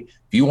EPA.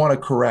 If you want to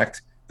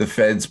correct the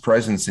feds'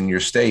 presence in your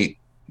state,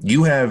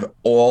 you have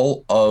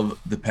all of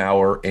the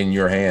power in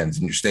your hands,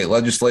 in your state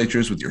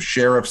legislatures, with your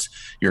sheriffs,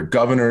 your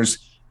governors.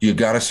 You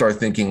got to start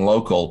thinking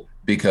local,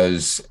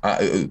 because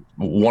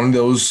one of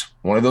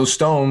those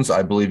stones,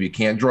 I believe you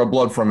can't draw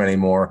blood from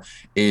anymore,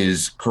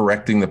 is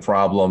correcting the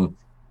problem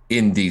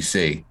in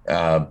DC.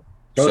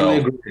 Totally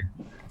agree.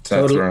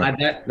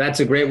 That's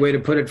a great way to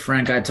put it,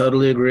 Frank. I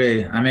totally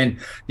agree. I mean,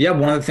 yeah,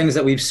 one of the things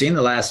that we've seen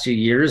the last few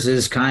years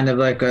is kind of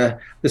like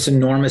this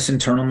enormous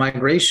internal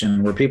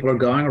migration where people are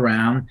going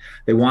around.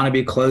 They want to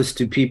be close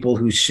to people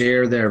who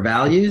share their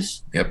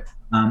values. Yep.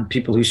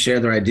 People who share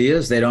their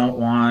ideas. They don't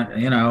want,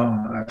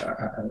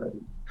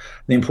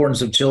 the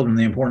importance of children,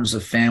 the importance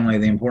of family,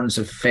 the importance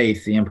of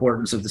faith, the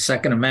importance of the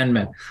Second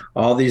Amendment,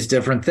 all these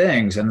different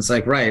things. And it's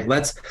like, right,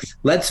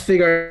 let's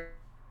figure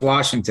out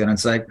Washington.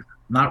 It's like,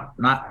 not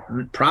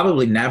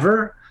probably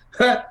never,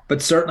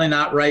 but certainly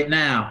not right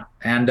now.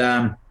 And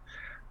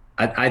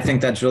I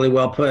think that's really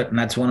well put. And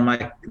that's one of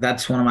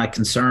my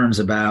concerns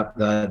about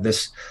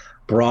this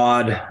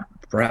broad,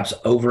 perhaps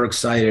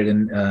overexcited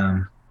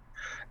and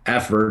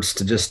efforts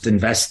to just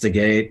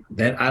investigate.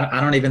 That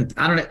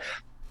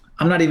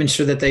I'm not even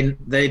sure that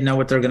they know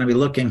what they're going to be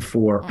looking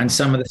for. And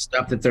some of the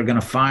stuff that they're going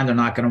to find, they're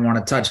not going to want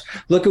to touch.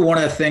 Look at one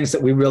of the things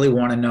that we really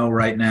want to know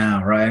right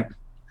now, right?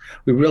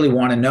 We really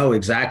want to know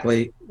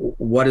exactly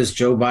what is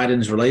Joe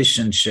Biden's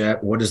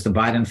relationship, what is the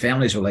Biden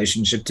family's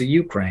relationship to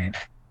Ukraine,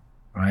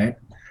 right?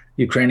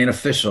 Ukrainian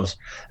officials.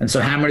 And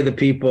so how many of the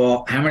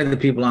people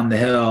on the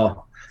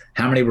Hill,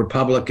 how many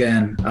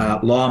Republican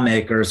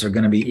lawmakers are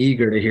going to be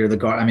eager to hear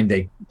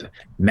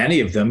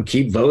many of them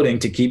keep voting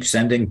to keep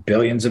sending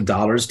billions of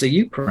dollars to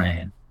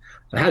Ukraine.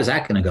 So how is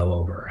that going to go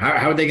over?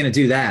 How are they going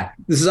to do that?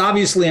 This is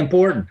obviously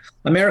important.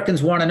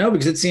 Americans want to know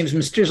because it seems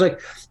mysterious.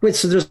 Like, wait,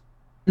 so there's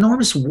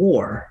enormous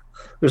war.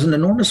 There's an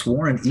enormous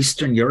war in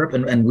Eastern Europe,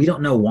 and we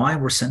don't know why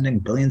we're sending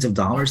billions of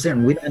dollars there,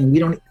 and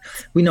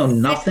we know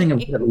nothing of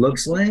what it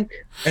looks like.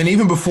 And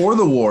even before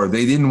the war,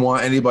 they didn't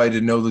want anybody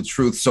to know the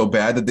truth so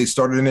bad that they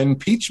started an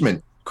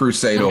impeachment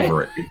crusade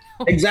over it.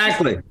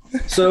 Exactly.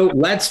 So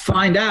let's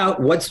find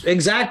out what's going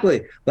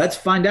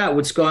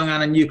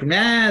on in Ukraine.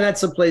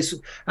 That's a place,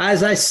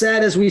 as I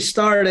said, as we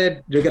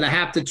started, you're going to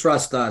have to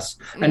trust us.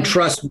 And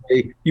trust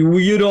me,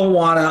 you don't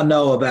want to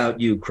know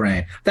about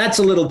Ukraine. That's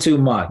a little too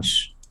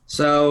much.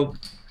 So,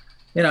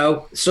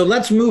 so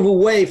let's move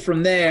away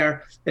from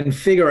there and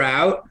figure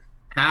out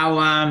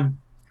how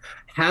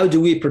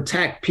do we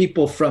protect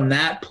people from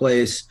that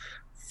place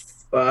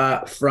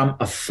from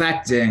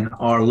affecting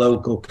our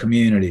local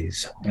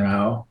communities.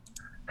 How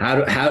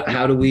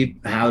do we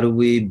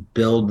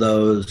build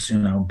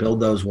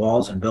those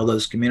walls and build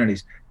those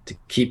communities to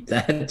keep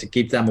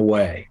them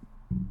away.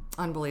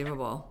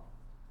 Unbelievable.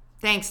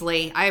 Thanks,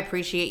 Lee. I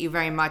appreciate you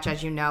very much,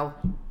 as you know.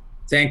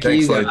 Thanks,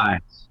 you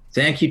guys.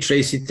 Thank you,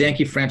 Tracy.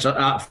 Thank you, Frank.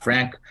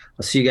 Frank,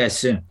 I'll see you guys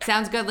soon.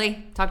 Sounds good,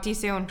 Lee. Talk to you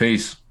soon.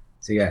 Peace.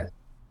 See you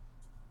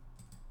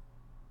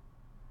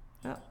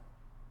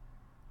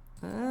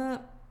guys.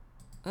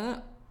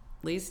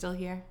 Lee's still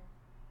here.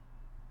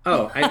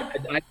 Oh, I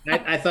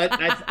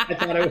thought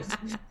I was.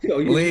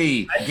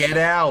 Lee, get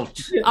out.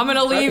 I'm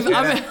gonna leave.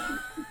 I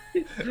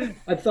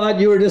thought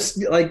you were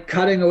just like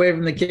cutting away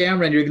from the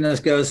camera, and you're gonna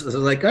just go. So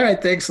like, all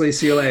right, thanks, Lee.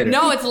 See you later.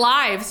 No, it's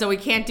live, so we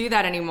can't do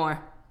that anymore.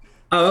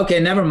 Oh, okay.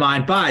 Never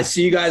mind. Bye.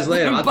 See you guys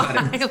later.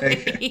 Bye,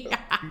 Lee.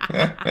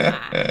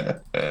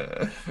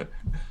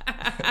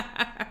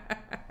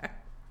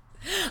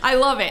 I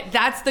love it.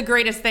 That's the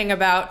greatest thing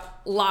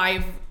about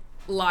live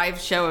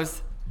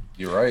shows.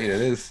 You're right.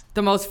 It is.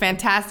 The most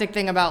fantastic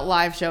thing about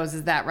live shows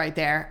is that right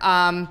there.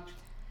 I'm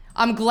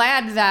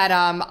glad that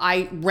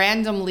I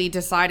randomly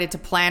decided to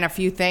plan a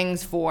few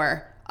things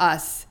for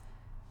us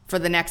for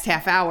the next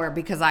half hour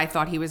because I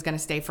thought he was going to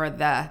stay for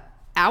the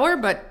hour,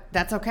 but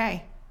that's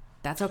okay.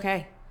 That's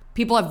okay.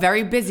 People have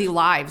very busy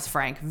lives,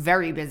 Frank.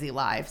 Very busy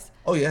lives.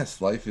 Oh, yes.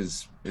 Life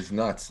is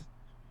nuts.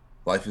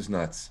 Life is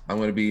nuts. I'm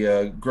going to be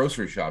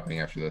grocery shopping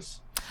after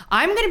this.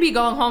 I'm going to be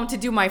going home to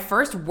do my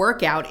first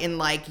workout in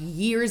like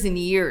years and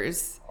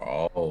years.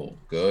 Oh,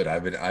 good.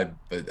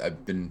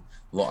 I've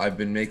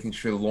been making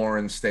sure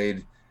Lauren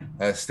stays.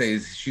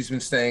 She's been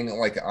staying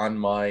like on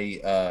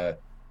my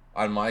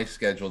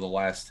schedule the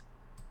last,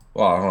 I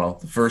don't know,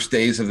 the first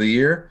days of the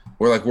year.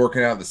 We're like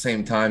working out at the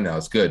same time now.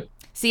 It's good.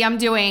 See, I'm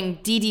doing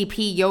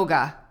DDP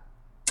yoga.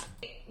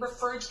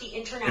 Referred to the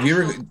international. Have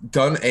you ever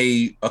done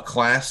a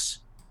class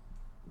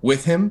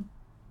with him?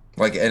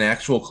 Like an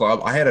actual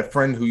club? I had a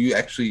friend who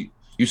actually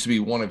used to be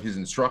one of his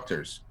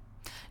instructors.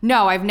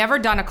 No, I've never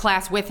done a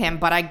class with him,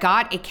 but I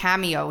got a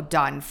cameo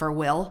done for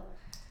Will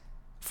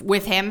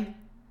with him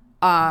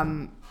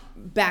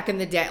back in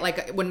the day,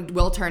 like when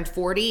Will turned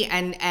 40,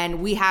 and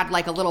we had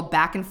like a little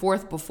back and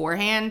forth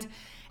beforehand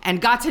and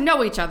got to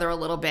know each other a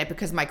little bit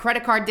because my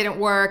credit card didn't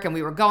work and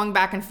we were going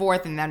back and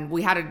forth, and then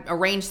we had to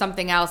arrange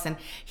something else, and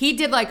he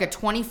did like a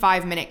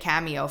 25-minute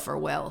cameo for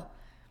Will.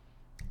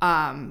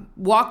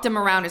 Walked him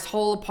around his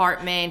whole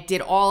apartment,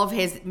 did all of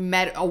his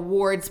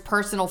awards,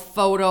 personal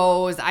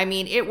photos. I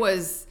mean, it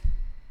was...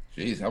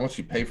 Jeez, how much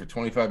you pay for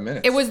 25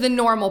 minutes? It was the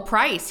normal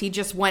price. He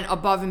just went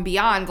above and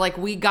beyond. Like,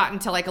 we got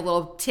into like a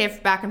little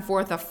tiff back and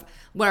forth of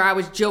where I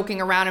was joking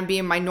around and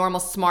being my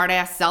normal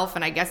smart-ass self,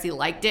 and I guess he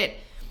liked it.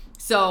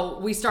 So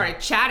we started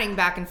chatting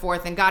back and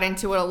forth and got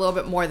into it a little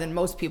bit more than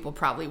most people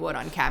probably would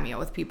on Cameo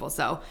with people.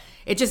 So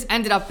it just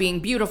ended up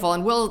being beautiful.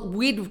 And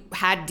we'd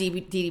had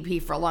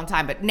DDP for a long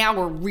time, but now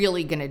we're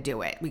really going to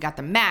do it. We got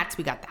the mats.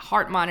 We got the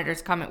heart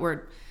monitors coming.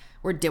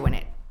 We're doing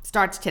it.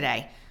 Starts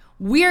today.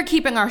 We're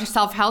keeping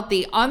ourselves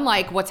healthy,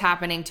 unlike what's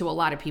happening to a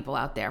lot of people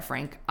out there,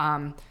 Frank.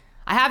 I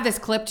have this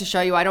clip to show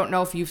you. I don't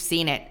know if you've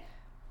seen it,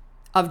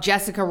 of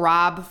Jessica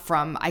Robb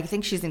from, I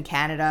think she's in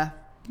Canada.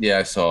 Yeah,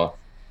 I saw.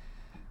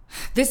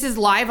 This is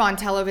live on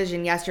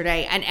television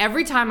yesterday, and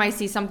every time I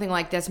see something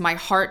like this, my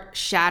heart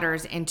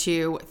shatters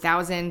into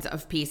thousands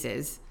of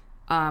pieces.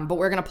 But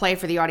we're going to play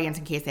for the audience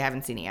in case they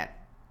haven't seen it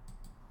yet.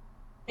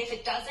 If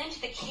it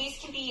doesn't, the case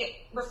can be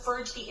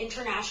referred to the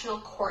International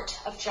Court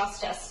of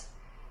Justice.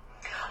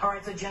 All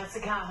right, so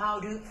Jessica, how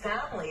do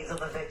families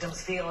of the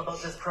victims feel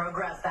about this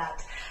progress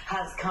that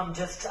has come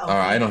just...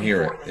 I don't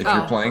hear it. If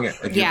you're playing it,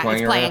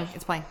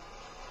 It's playing.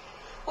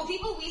 Well,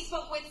 people we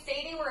spoke with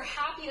say they were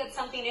happy that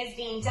something is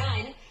being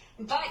done,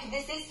 but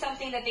this is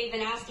something that they've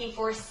been asking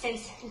for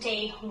since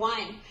day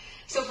one.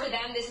 So for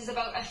them, this is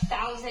about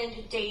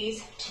 1,000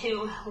 days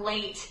too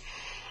late.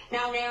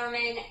 Now,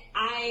 Nariman,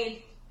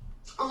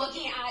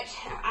 looking at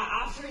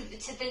after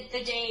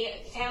the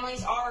day,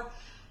 families are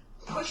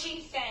pushing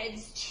the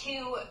feds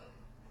to.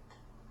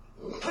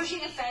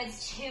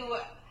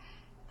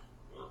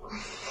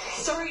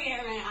 Sorry,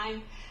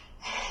 Nariman,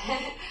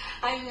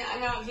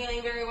 I'm not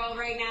feeling very well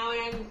right now,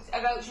 and I'm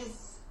about to.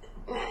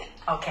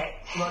 Okay,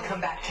 we'll come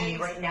back to you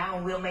right now,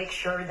 and we'll make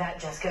sure that,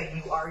 Jessica,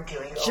 you are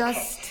doing okay.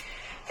 Just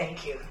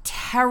thank you.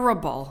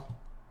 Terrible.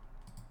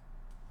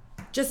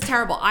 Just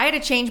terrible. I had to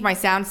change my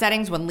sound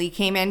settings when Lee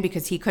came in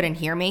because he couldn't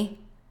hear me.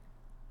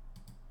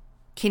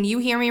 Can you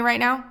hear me right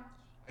now?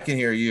 I can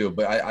hear you,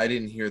 but I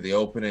didn't hear the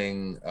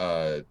opening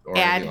or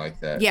anything like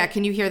that. Yeah,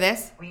 can you hear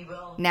this We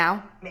will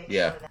now?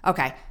 Yeah.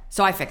 Okay,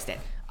 so I fixed it.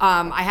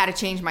 I had to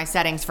change my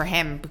settings for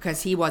him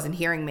because he wasn't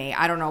hearing me.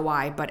 I don't know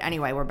why, but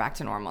anyway, we're back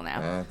to normal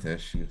now. There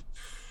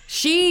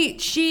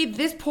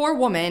This poor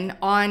woman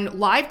on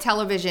live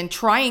television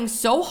trying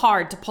so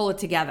hard to pull it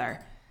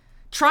together.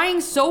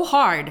 Trying so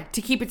hard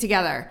to keep it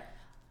together.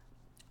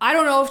 I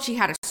don't know if she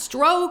had a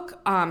stroke.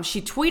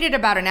 She tweeted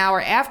about an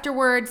hour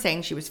afterward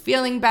saying she was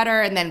feeling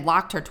better and then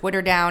locked her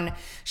Twitter down.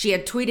 She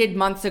had tweeted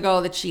months ago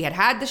that she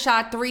had the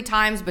shot 3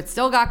 times but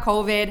still got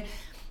COVID.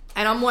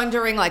 And I'm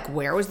wondering, like,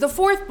 where was the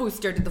 4th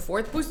booster? Did the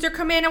 4th booster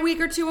come in a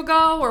week or 2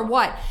 ago or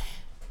what?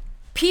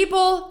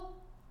 People,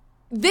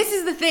 this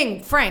is the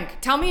thing, Frank,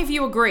 tell me if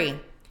you agree.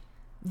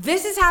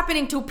 This is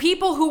happening to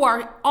people who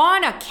are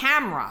on a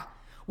camera,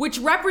 which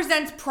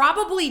represents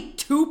probably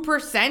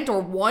 2%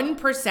 or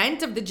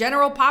 1% of the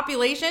general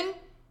population.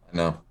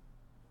 No.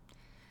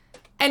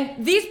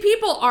 And these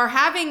people are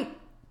having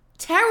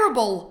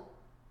terrible,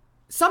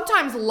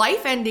 sometimes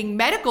life-ending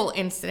medical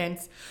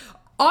incidents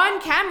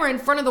on camera in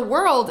front of the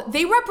world.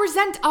 They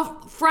represent a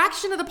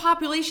fraction of the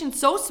population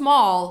so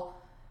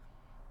small.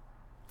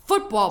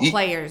 Football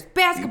players,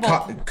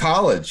 basketball.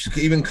 College,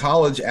 even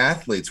college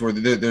athletes, where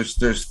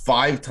there's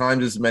 5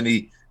 times as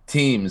many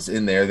teams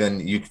in there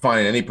than you can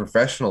find in any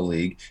professional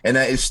league, and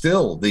that is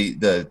still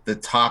the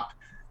top,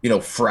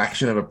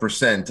 fraction of a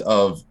percent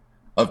of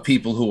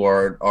people who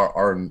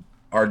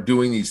are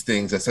doing these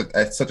things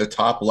at such a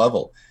top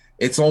level.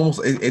 It's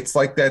almost it's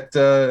like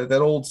that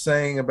old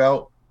saying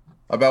about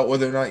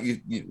whether or not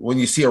you when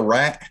you see a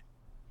rat,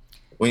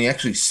 when you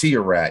actually see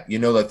a rat, you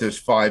know that there's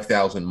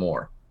 5,000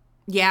 more.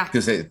 Yeah,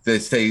 because they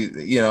say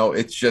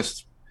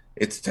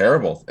it's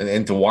terrible,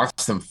 and to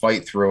watch them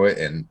fight through it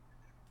and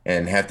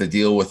have to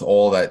deal with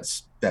all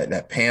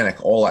that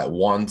panic all at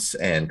once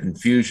and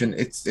confusion.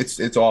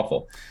 It's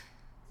awful.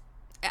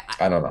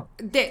 I don't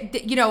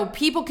know.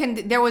 People can.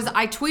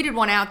 I tweeted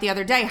one out the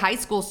other day. High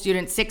school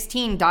student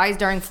 16 dies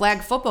during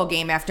flag football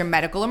game after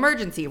medical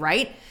emergency.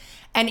 Right.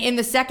 And in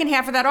the second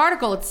half of that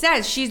article, it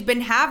says she's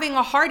been having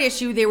a heart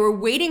issue. They were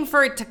waiting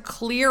for it to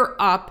clear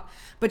up,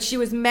 but she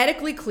was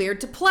medically cleared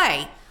to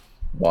play.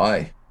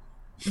 Why?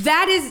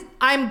 That is,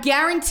 I'm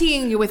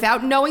guaranteeing you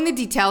without knowing the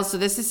details. So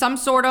this is some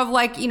sort of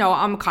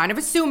I'm kind of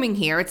assuming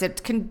here. It's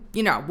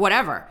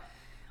whatever.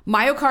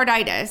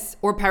 Myocarditis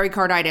or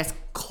pericarditis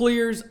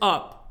clears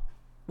up,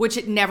 which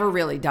it never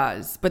really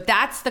does. But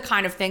that's the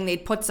kind of thing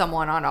they'd put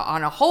someone on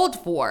a hold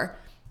for.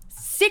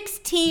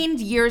 16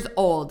 years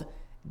old,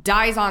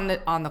 dies on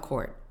the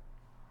court.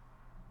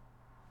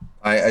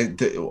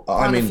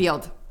 On the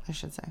field, I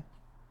should say.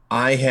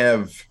 I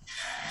have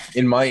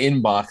in my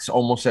inbox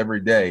almost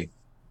every day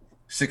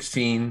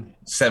 16,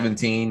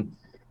 17,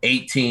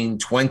 18,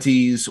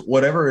 20s,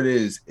 whatever it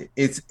is,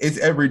 it's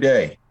every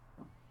day.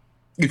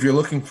 If you're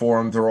looking for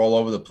them, they're all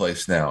over the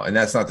place now. And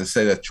that's not to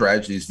say that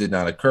tragedies did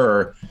not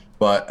occur,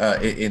 but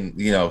in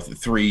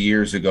 3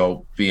 years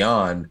ago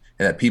beyond,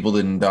 and that people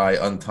didn't die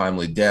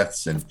untimely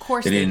deaths, and of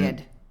course they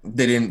did.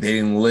 They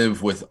didn't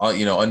live with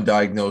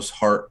undiagnosed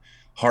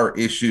heart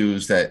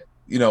issues that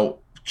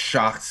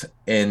shocked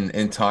an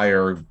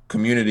entire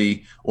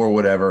community or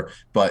whatever.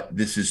 But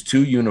this is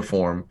too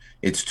uniform,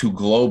 it's too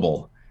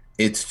global,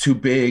 it's too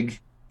big,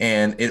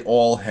 and it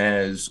all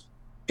has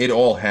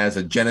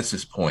a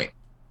genesis point.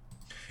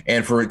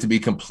 And for it to be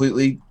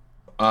completely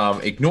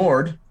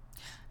ignored.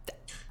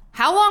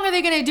 How long are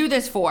they going to do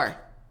this for?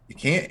 You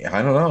can't.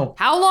 I don't know.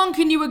 How long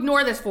can you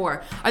ignore this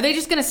for? Are they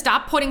just going to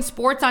stop putting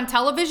sports on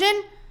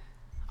television?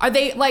 Are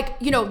they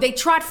they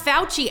trot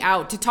Fauci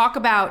out to talk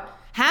about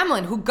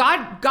Hamlin, who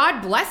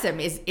God bless him,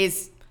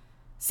 is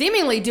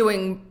seemingly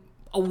doing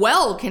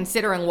well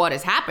considering what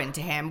has happened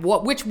to him,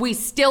 which we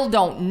still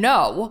don't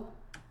know.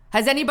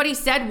 Has anybody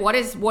said what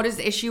his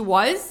issue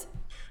was?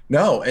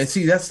 No, and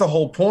see, that's the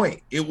whole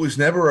point. It was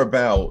never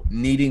about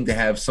needing to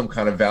have some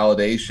kind of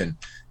validation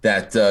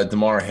that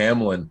Damar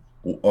Hamlin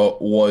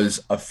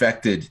was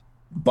affected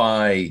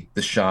by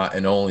the shot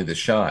and only the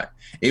shot.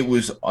 It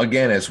was,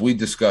 again, as we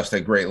discussed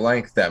at great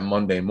length that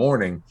Monday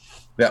morning,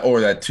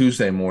 that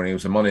Tuesday morning, it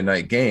was a Monday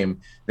night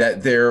game,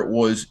 that there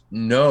was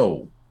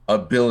no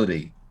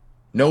ability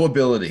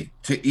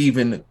to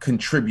even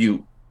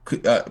contribute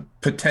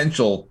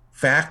potential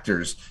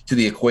factors to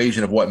the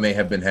equation of what may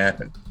have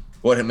happened.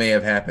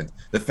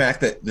 The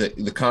fact that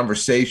the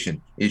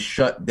conversation is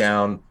shut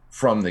down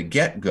from the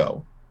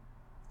get-go,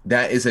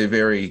 that's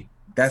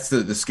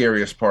the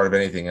scariest part of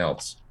anything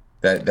else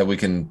that we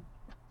can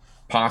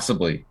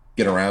possibly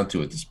get around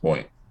to at this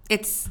point.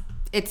 It's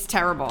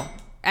terrible.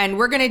 And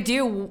we're going to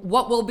do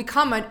what will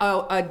become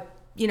a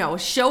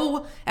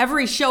show,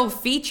 every show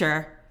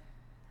feature,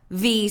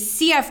 the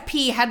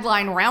CFP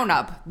headline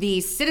roundup,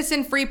 the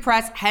Citizen Free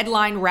Press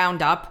headline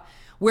roundup,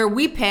 where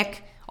we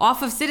pick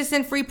off of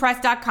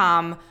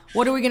citizenfreepress.com.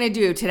 What are we going to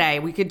do today?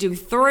 We could do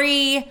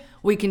 3.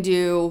 We can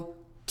do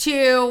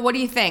 2. What do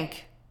you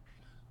think?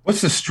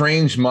 What's the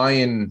strange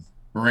Mayan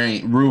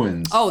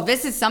ruins? Oh,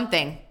 this is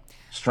something.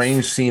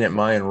 Strange scene at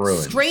Mayan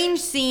ruins. Strange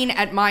scene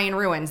at Mayan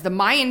ruins. The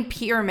Mayan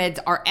pyramids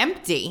are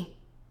empty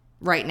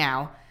right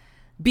now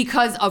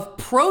because of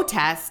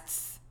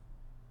protests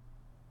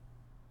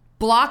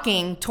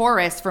blocking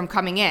tourists from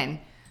coming in.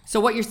 So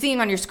what you're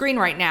seeing on your screen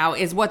right now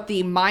is what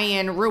the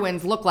Mayan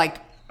ruins look like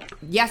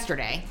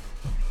yesterday.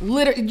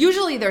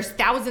 Usually there's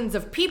thousands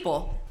of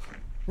people.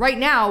 Right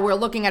now we're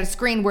looking at a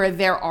screen where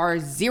there are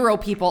 0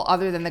 people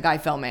other than the guy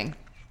filming.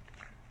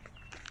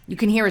 You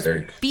can hear his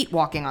feet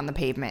walking on the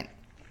pavement.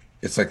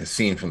 It's like a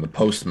scene from The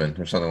Postman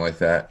or something like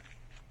that.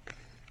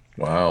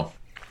 Wow.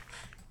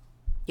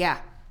 Yeah.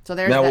 So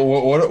there's now.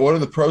 What are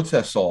the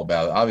protests all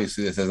about?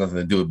 Obviously, this has nothing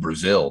to do with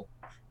Brazil.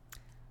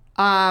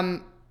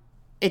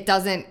 It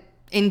doesn't.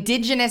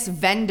 Indigenous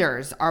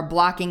vendors are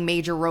blocking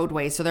major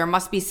roadways, so there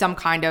must be some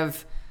kind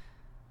of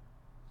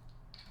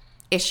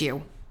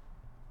issue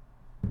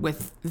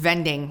with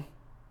vending.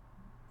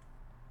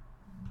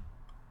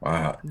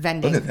 Wow.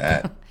 Vending. Look at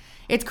that.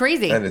 It's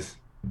crazy. That is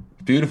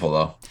beautiful,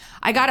 though.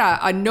 I got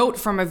a note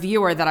from a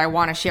viewer that I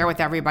want to share with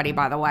everybody,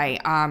 by the way.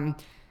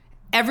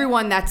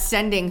 Everyone that's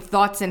sending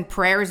thoughts and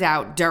prayers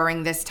out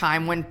during this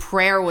time when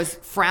prayer was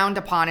frowned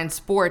upon in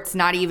sports,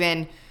 not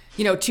even,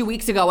 2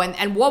 weeks ago.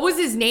 And what was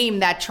his name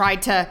that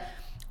tried to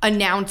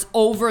announce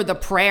over the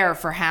prayer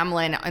for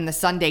Hamlin in the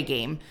Sunday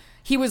game?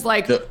 He was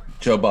like...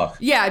 Joe Buck.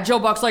 Yeah, Joe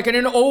Buck's like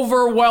an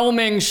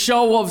overwhelming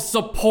show of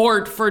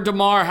support for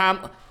Damar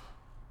Hamlin.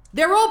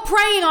 They're all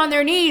praying on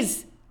their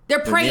knees. They're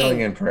praying.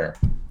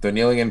 They're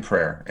kneeling in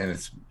prayer, and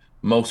it's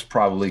most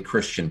probably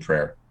Christian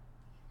prayer.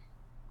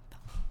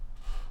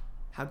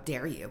 How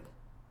dare you?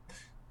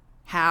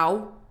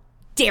 How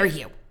dare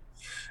you?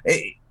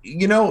 Hey,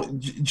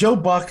 Joe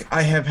Buck,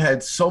 I have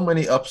had so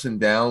many ups and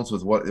downs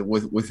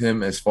with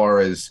him as far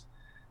as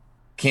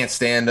can't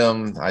stand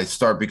him. I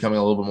start becoming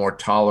a little bit more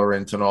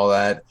tolerant and all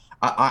that.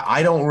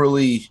 I don't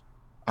really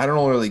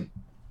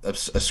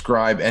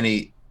ascribe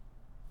any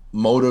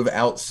motive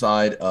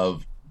outside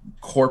of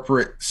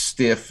corporate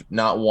stiff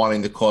not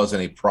wanting to cause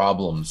any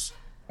problems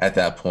at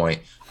that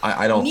point.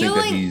 I don't think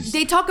that he's...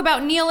 They talk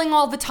about kneeling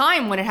all the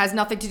time when it has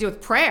nothing to do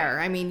with prayer.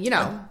 I mean,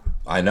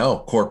 I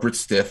know. Corporate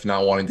stiff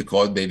not wanting to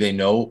cause... They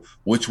know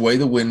which way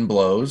the wind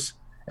blows,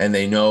 and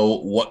they know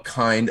what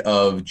kind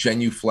of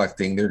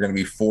genuflecting they're going to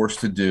be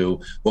forced to do,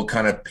 what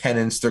kind of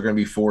penance they're going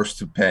to be forced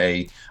to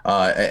pay.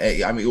 Troy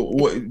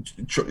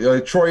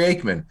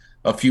Aikman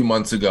a few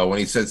months ago when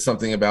he said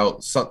something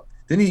about...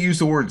 Didn't he use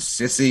the word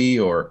sissy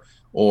or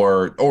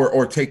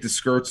take the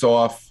skirts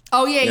off?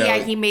 Oh yeah.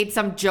 He made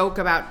some joke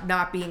about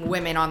not being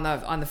women on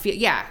the field.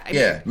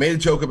 Yeah. Made a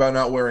joke about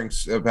not wearing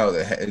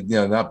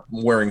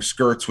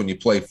skirts when you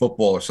play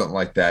football or something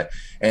like that.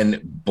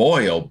 And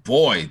boy, oh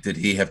boy, did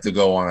he have to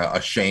go on a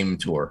shame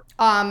tour.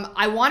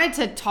 I wanted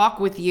to talk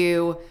with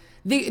you.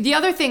 The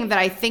other thing that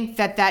I think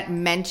that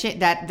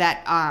mentioned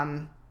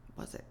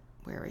was it?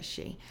 Where is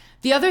she?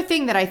 The other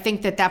thing that I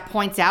think that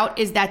points out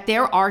is that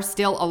there are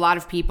still a lot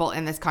of people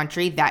in this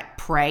country that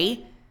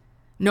pray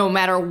no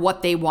matter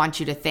what they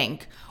want you to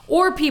think,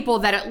 or people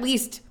that at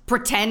least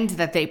pretend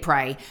that they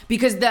pray,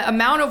 because the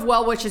amount of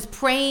well wishes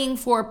praying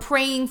for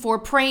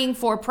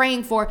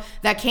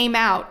that came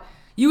out,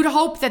 you'd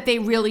hope that they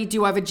really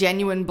do have a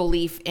genuine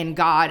belief in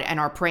God and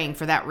are praying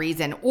for that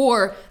reason,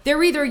 or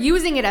they're either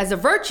using it as a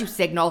virtue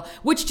signal,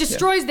 which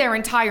destroys their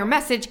entire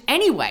message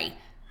anyway.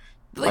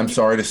 I'm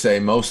sorry to say,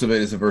 most of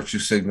it is a virtue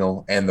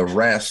signal, and the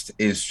rest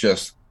is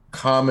just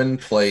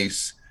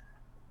commonplace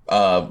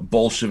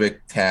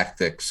Bolshevik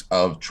tactics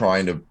of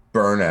trying to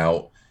burn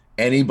out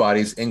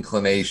anybody's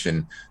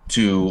inclination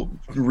to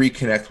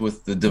reconnect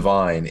with the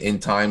divine in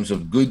times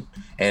of good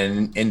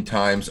and in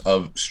times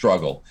of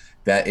struggle.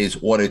 That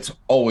is what it's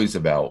always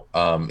about.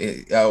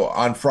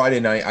 On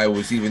Friday night,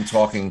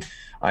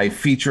 I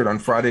featured on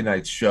Friday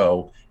night's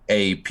show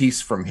a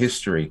piece from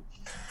history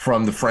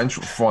from the French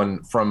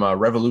from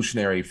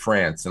revolutionary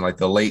France in like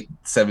the late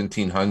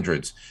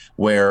 1700s,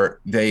 where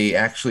they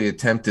actually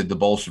attempted not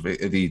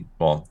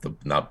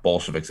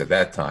Bolsheviks at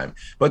that time,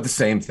 but the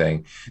same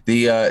thing.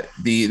 The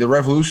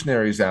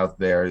revolutionaries out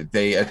there,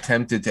 they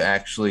attempted to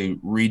actually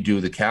redo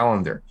the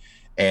calendar,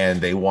 and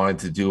they wanted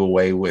to do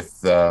away with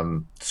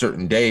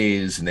certain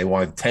days, and they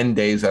wanted 10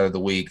 days out of the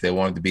week. They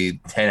wanted to be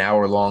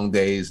 10-hour-long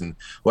days, and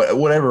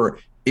whatever.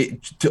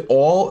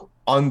 All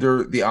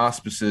under the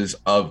auspices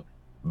of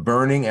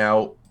burning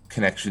out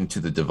connection to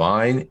the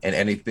divine and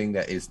anything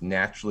that is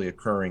naturally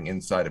occurring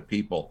inside of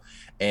people,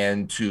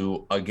 and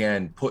to,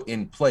 again, put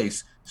in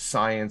place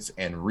science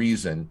and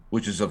reason,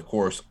 which is, of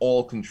course,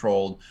 all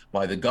controlled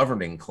by the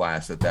governing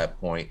class at that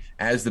point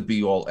as the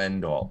be-all,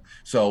 end-all.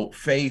 So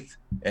faith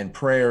and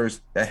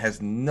prayers, that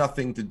has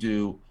nothing to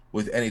do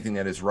with anything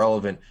that is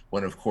relevant,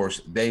 when, of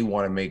course, they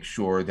want to make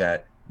sure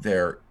that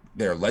their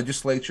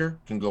legislature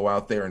can go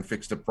out there and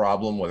fix the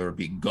problem, whether it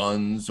be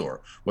guns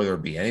or whether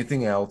it be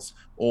anything else,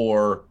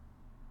 or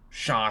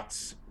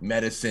shots,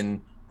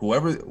 medicine,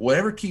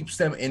 whatever keeps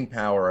them in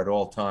power at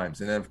all times.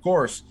 And then, of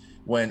course,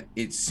 when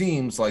it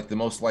seems like the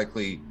most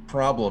likely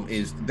problem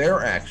is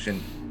their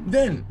action,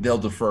 then they'll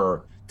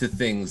defer to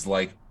things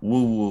like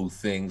woo-woo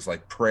things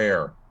like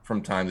prayer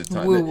from time to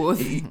time. Woo-woo.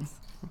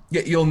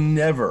 You'll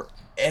never,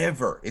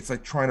 ever, it's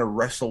like trying to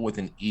wrestle with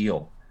an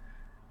eel.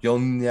 You'll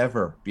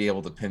never be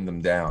able to pin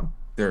them down.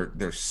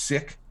 They're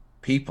sick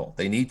people.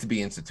 They need to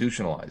be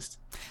institutionalized.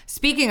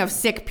 Speaking of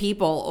sick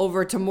people,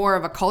 over to more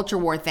of a culture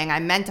war thing. I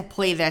meant to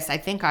play this, I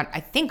think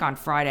on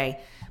Friday,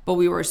 but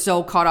we were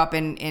so caught up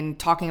in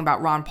talking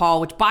about Ron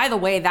Paul, which, by the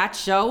way, that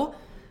show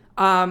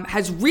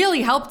has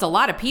really helped a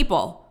lot of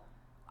people.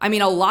 I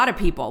mean, a lot of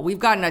people. We've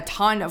gotten a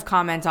ton of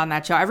comments on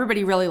that show.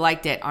 Everybody really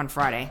liked it on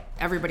Friday.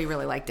 Everybody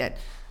really liked it.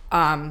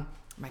 My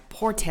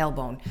poor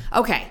tailbone.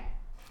 Okay,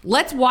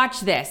 let's watch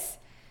this.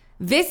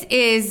 This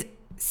is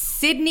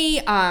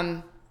Sydney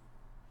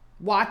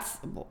Watts.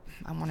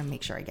 I want to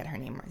make sure I get her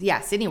name right.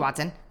 Yeah, Sydney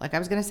Watson, like I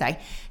was going to say.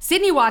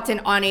 Sydney Watson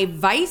on a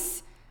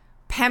Vice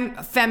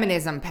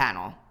feminism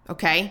panel,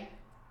 okay?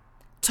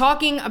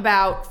 Talking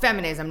about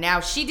feminism. Now,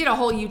 she did a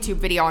whole YouTube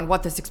video on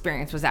what this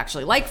experience was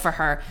actually like for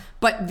her.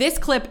 But this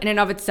clip in and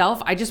of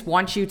itself, I just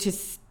want you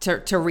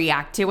to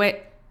react to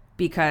it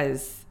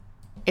because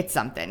it's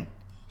something.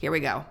 Here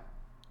we go.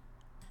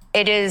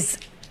 It is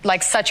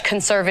like such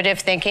conservative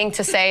thinking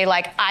to say,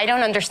 like, I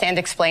don't understand,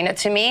 explain it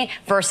to me,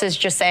 versus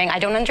just saying, I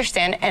don't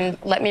understand and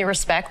let me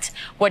respect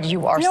what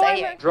you are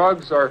saying.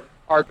 Drugs are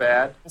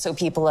bad. So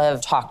people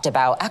have talked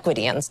about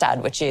equity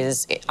instead, which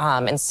is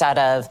instead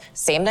of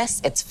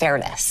sameness, it's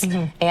fairness.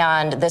 Mm-hmm.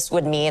 And this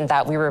would mean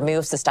that we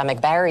remove systemic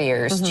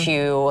barriers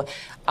to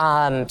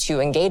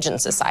engage in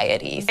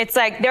society. It's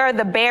like there are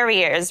the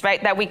barriers,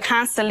 right, that we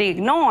constantly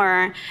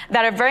ignore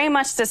that are very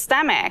much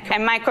systemic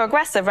and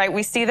microaggressive, right?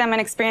 We see them and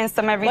experience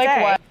them every day.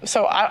 Like what?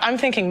 So I'm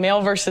thinking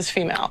male versus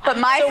female. But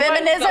my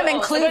feminism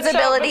includes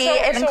ability,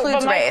 it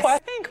includes race. I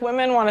think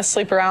women want to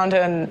sleep around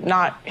and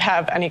not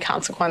have any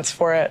consequence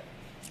for it.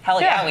 Hell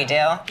yeah, we do.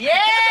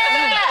 Yeah!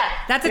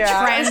 That's a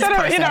trans Instead of,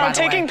 person,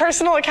 taking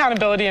personal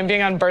accountability and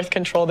being on birth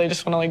control, they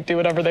just want to, like, do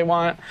whatever they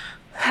want.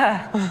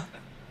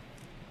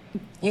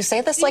 You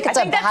say this like it's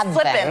a bad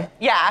thing.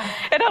 Yeah.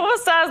 It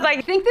almost sounds like...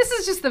 I think this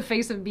is just the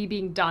face of me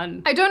being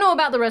done. I don't know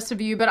about the rest of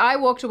you, but I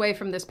walked away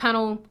from this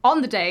panel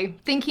on the day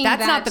thinking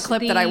that's not the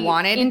clip that I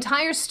wanted.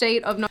 Entire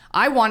state of...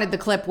 I wanted the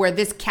clip where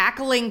this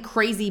cackling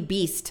crazy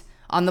beast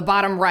on the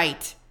bottom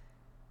right.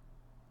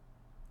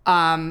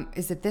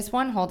 Is it this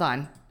one? Hold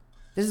on.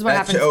 This is what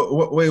happens.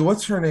 Wait,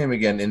 what's her name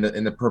again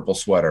in the purple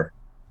sweater?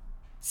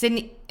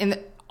 Sydney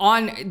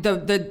on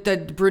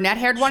the brunette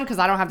haired one, because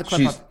I don't have the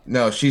clip up.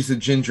 No, she's the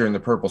ginger in the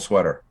purple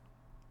sweater.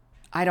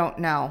 I don't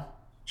know.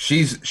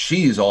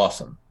 She's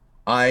awesome.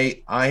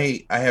 I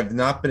have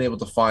not been able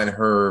to find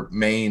her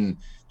main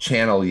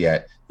channel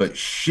yet, but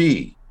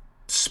she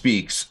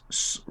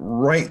speaks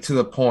right to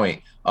the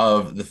point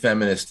of the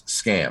feminist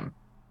scam.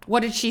 What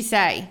did she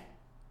say?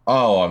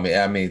 Oh, I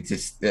mean,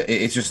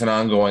 it's just an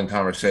ongoing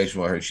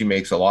conversation with her. She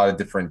makes a lot of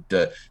different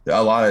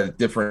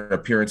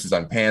appearances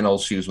on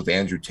panels. She was with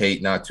Andrew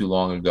Tate not too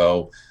long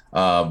ago,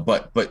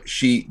 but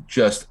she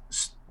just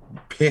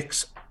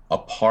picks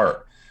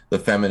apart the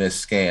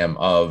feminist scam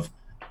of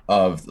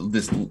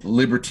this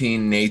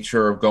libertine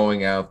nature of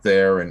going out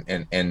there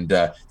and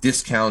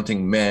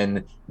discounting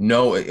men.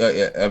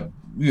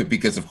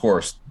 Because of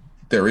course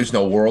there is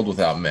no world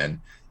without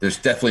men. There's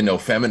definitely no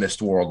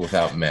feminist world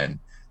without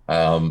men.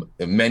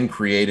 Men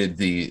created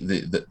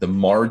the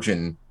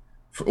margin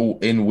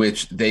in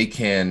which they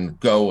can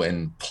go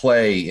and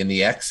play in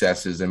the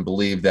excesses and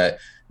believe that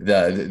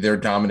they're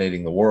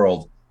dominating the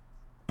world.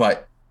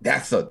 But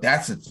that's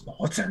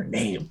what's her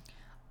name?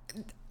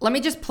 Let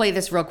me just play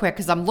this real quick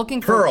because I'm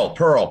looking for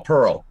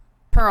Pearl.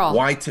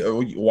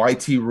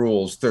 YT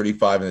Rules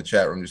 35 in the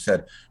chat room just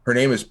said her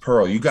name is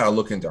Pearl. You got to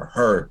look into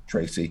her,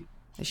 Tracy.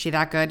 Is she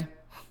that good?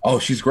 Oh,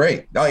 she's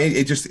great. No,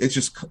 it's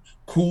just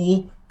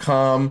cool,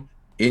 calm,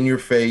 in your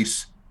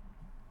face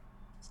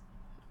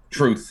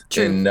truth.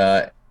 And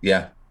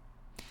yeah.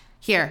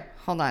 Here,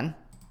 hold on.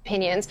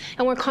 Opinions,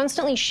 and we're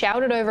constantly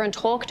shouted over and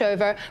talked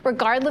over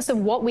regardless of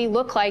what we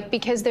look like,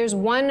 because there's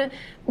one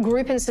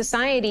group in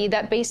society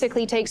that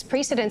basically takes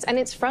precedence, and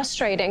it's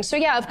frustrating. So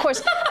yeah, of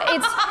course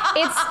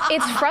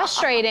it's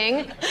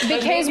frustrating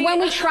because when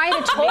we try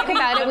to talk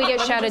about it, we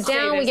get shouted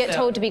down, we get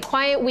told to be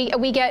quiet,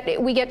 we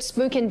get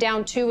spoken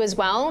down to as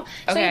well.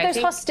 So there's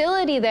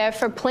hostility there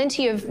for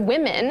plenty of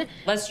women.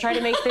 Let's try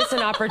to make this an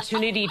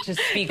opportunity to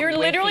speak. You're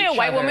literally a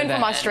white woman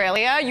from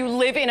Australia. You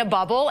live in a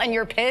bubble and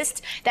you're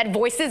pissed that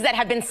voices that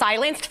have been been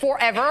silenced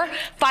forever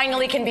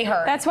finally can be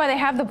heard. That's why they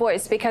have the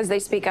voice, because they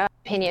speak up.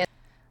 Opinion.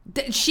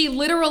 She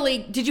literally,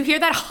 did you hear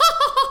that?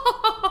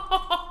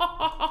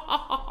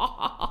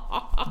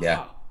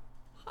 Yeah.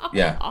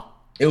 Yeah.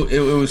 It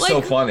was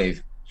so funny.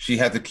 She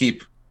had to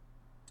keep.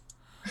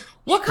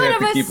 What kind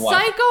of a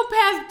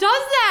psychopath does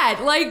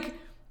that? Like,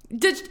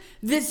 just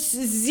this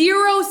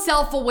zero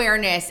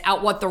self-awareness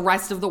at what the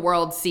rest of the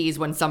world sees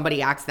when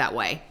somebody acts that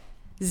way.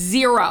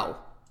 Zero.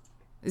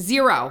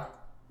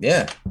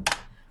 Yeah.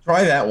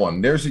 Try that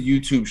one. There's a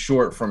YouTube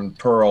short from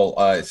Pearl.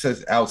 It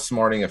says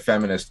outsmarting a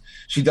feminist.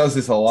 She does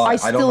this a lot. I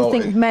still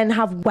think men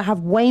have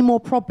way more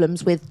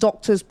problems with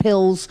doctors,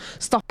 pills,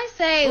 stuff.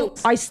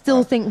 I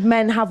still think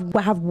men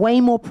have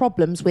way more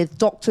problems with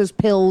doctors,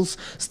 pills,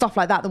 stuff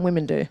like that than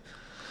women do.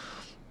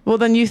 Well,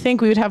 then you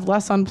think we would have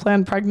less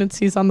unplanned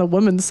pregnancies on the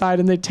women's side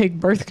and they'd take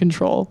birth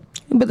control.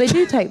 But they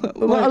do take, a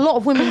lot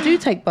of women do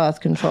take birth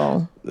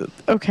control.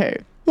 Okay.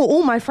 Well,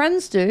 all my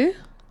friends do.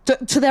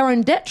 To their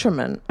own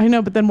detriment. I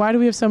know, but then why do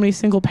we have so many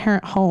single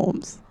parent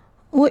homes?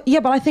 Well, yeah,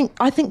 but I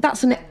think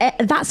that's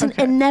an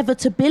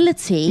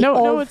inevitability.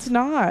 No, it's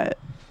not.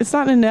 It's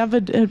not an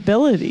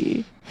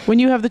inevitability. When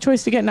you have the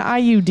choice to get an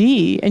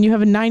IUD and you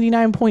have a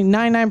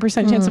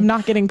 99.99% chance of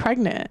not getting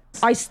pregnant.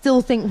 I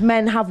still think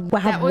men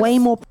have way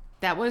more.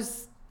 That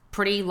was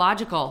pretty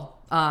logical,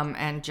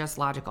 and just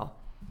logical.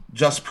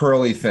 Just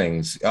Pearly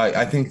things.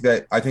 I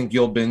think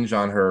you'll binge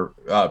on her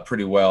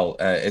pretty well.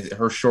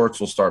 Her shorts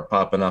will start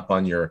popping up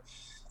on your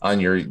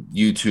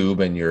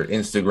YouTube and your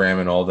Instagram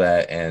and all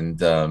that. And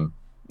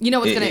you know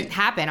what's going to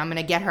happen? I'm going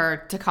to get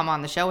her to come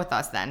on the show with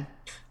us then.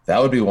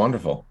 That would be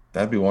wonderful.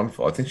 That'd be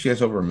wonderful. I think she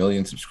has over 1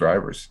 million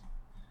subscribers.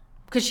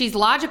 Because she's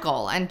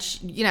logical, and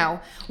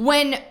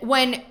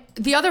when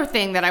the other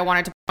thing that I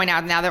wanted to point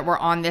out now that we're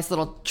on this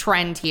little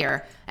trend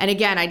here, and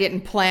again, I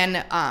didn't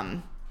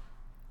plan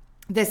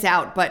this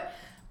out, but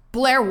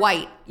Blair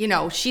White,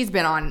 she's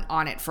been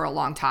on it for a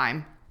long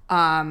time.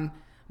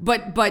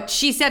 But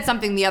she said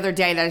something the other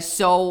day that is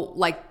so,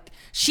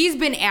 she's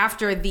been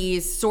after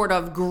these sort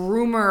of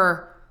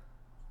groomer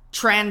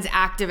trans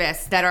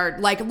activists that are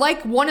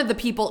like one of the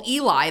people,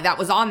 Eli, that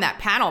was on that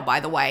panel, by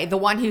the way, the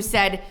one who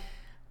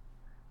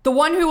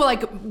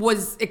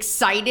was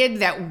excited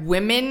that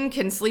women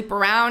can sleep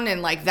around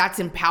and that's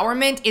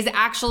empowerment, is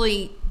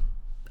actually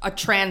a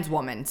trans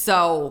woman.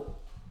 So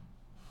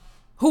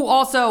who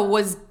also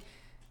was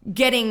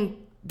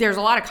there's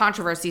a lot of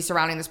controversy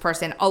surrounding this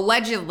person,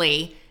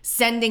 allegedly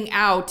sending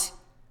out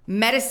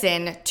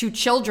medicine to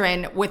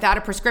children without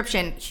a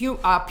prescription,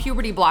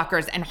 puberty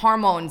blockers and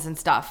hormones and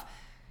stuff.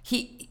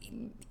 He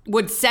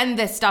would send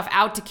this stuff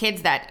out to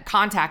kids that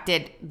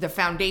contacted the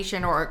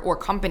foundation or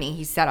company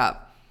he set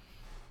up.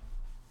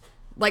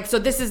 So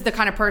this is the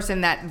kind of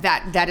person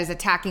that is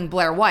attacking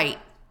Blair White,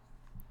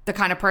 the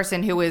kind of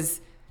person who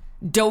is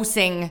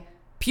dosing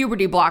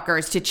puberty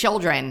blockers to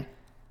children.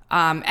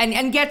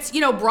 And gets,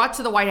 brought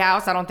to the White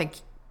House. I don't think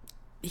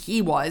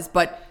he was,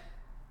 but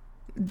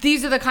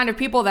these are the kind of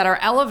people that are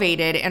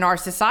elevated in our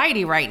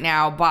society right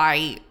now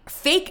by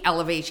fake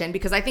elevation,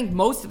 because I think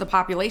most of the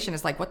population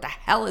is like, what the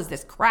hell is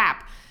this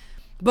crap?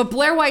 But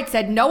Blair White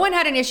said no one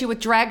had an issue with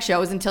drag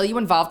shows until you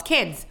involved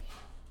kids.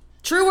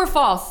 True or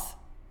false?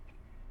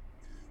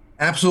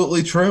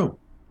 Absolutely true.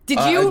 Did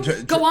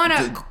you go on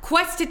a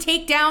quest to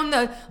take down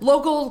the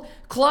local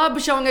club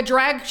showing a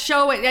drag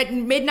show at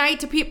midnight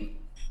to people?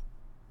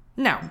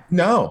 No.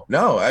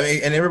 I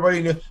mean, and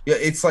everybody knew. Yeah,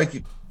 it's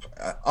like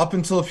up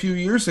until a few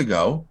years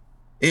ago,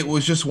 it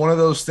was just one of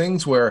those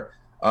things where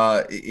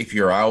if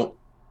you're out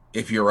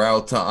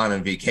on a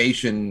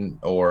vacation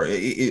or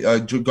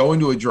going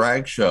to a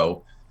drag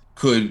show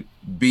could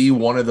be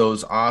one of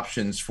those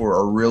options for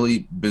a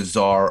really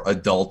bizarre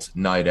adult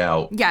night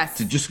out.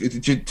 Yes.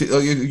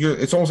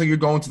 It's almost like you're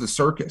going to the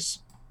circus,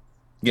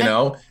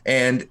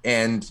 and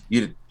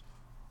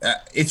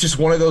it's just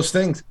one of those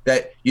things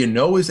that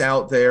is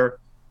out there.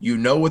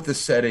 What the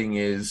setting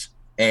is,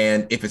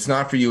 and if it's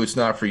not for you, it's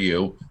not for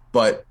you.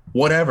 But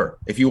whatever.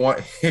 If you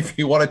want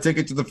a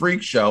ticket to the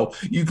freak show,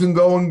 you can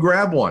go and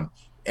grab one.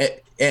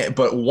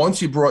 But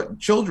once you brought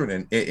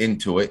children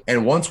into it,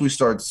 and once we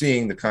start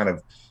seeing the kind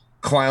of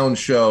clown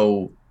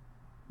show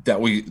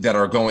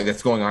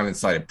that's going on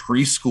inside of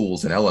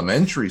preschools and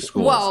elementary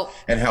schools,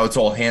 and how it's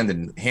all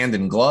hand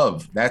in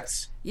glove,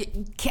 that's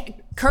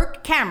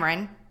Kirk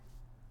Cameron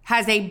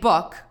has a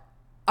book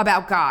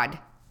about God.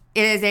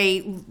 It is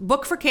a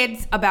book for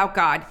kids about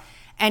God.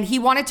 And he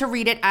wanted to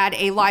read it at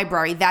a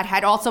library that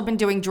had also been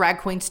doing drag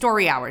queen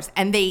story hours.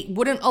 And they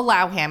wouldn't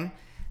allow him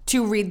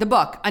to read the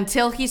book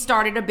until he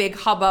started a big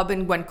hubbub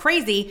and went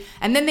crazy.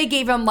 And then they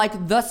gave him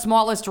the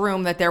smallest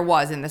room that there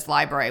was in this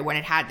library when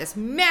it had this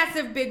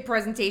massive big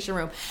presentation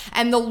room.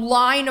 And the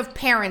line of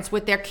parents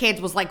with their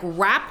kids was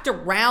wrapped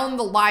around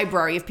the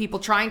library of people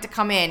trying to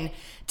come in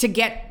to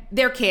get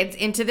their kids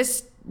into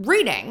this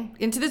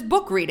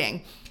book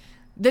reading.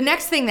 The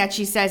next thing that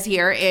she says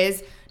here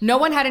is, no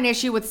one had an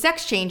issue with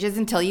sex changes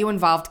until you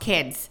involved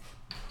kids.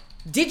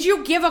 Did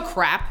you give a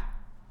crap?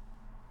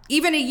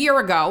 even a year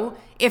ago,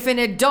 if an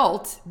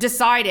adult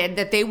decided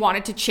that they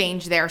wanted to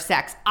change their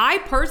sex. I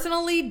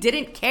personally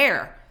didn't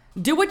care.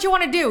 Do what you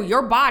want to do.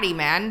 Your body,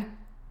 man,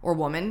 or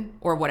woman,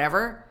 or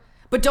whatever.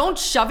 But don't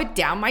shove it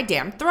down my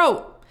damn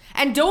throat.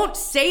 And don't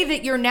say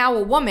that you're now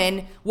a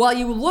woman while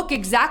you look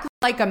exactly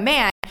like a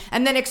man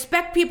and then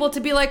expect people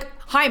to be like,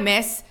 hi,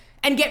 miss,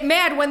 and get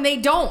mad when they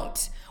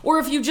don't. Or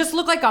if you just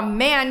look like a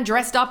man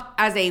dressed up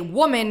as a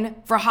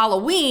woman for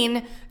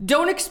Halloween,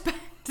 don't expect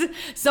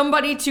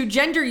somebody to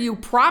gender you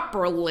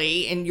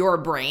properly in your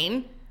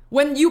brain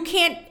when you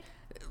can't.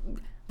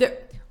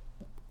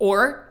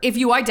 Or if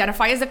you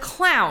identify as a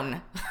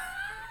clown,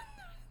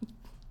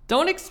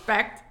 don't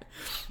expect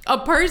a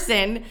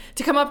person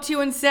to come up to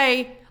you and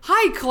say,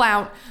 hi,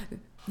 clown.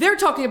 They're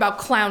talking about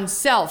clown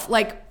self.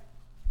 Like,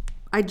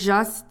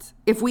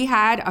 if we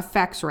had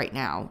effects right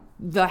now,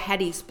 the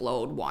head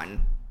explode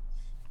one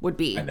would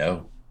be. I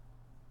know.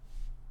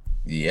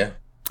 Yeah.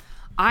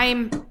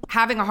 I'm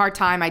having a hard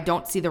time. I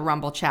don't see the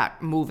Rumble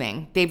chat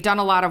moving. They've done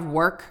a lot of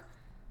work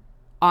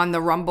on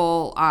the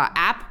Rumble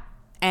app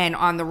and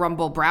on the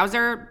Rumble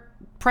browser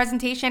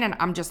presentation, and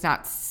I'm just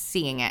not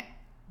seeing it.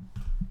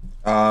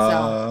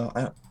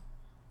 I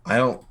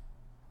don't.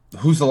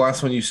 Who's the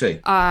last one you see?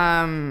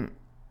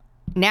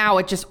 Now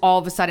it just all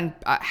of a sudden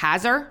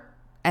has her,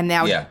 and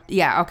now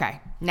yeah,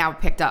 okay, now it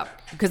picked up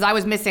because I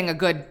was missing a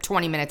good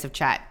 20 minutes of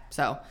chat.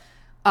 So,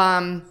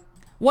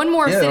 one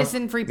more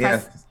Citizen Free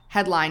Press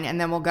headline, and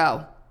then we'll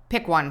go.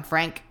 Pick one,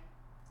 Frank.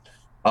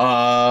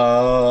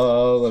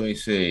 Let me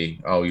see.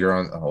 Oh, you're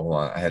on. Hold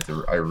on,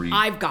 I read.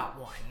 I've got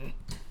one.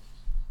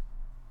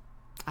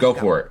 Go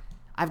for it.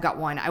 I've got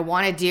one. I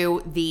want to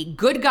do the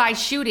good guy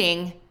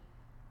shooting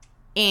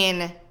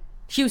in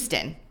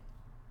Houston.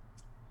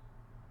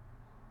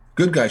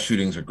 Good guy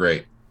shootings are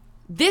great.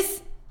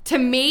 This, to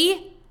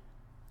me,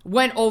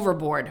 went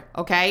overboard,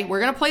 okay? We're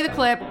going to play the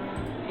clip.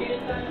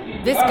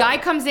 This guy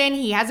comes in.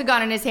 He has a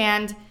gun in his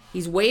hand.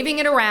 He's waving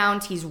it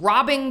around. He's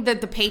robbing the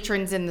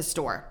patrons in the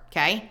store,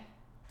 okay?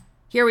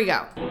 Here we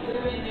go.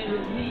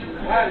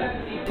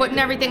 Putting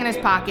everything in his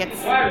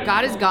pockets.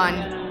 Got his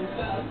gun.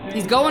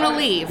 He's going to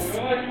leave.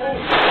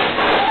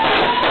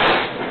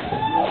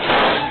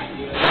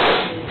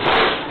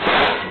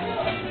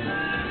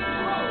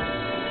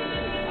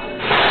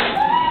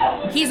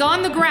 He's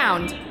on the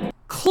ground,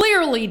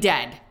 clearly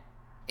dead,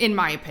 in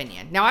my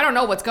opinion. Now, I don't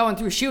know what's going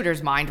through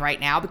Shooter's mind right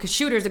now because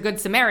Shooter's a good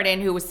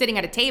Samaritan who was sitting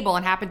at a table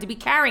and happened to be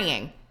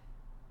carrying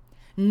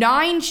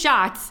 9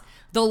 shots.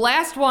 The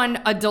last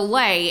one, a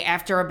delay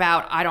after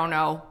about,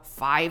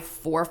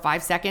 4 or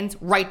 5 seconds,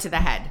 right to the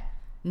head.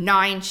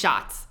 9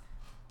 shots.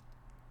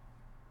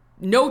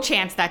 No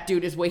chance that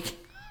dude is waking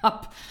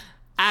up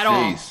at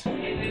all.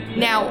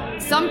 Now,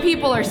 some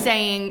people are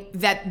saying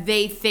that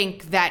they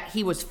think that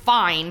he was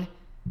fine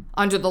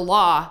under the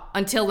law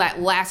until that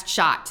last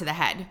shot to the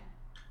head.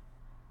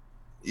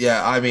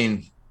 Yeah, I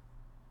mean,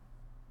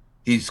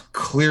 he's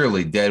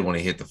clearly dead when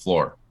he hit the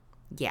floor.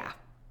 Yeah.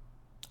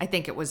 I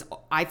think it was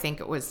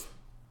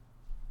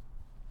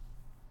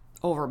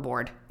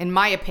overboard, in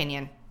my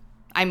opinion.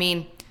 I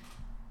mean,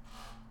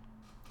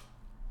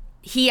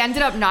 he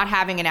ended up not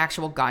having an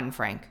actual gun,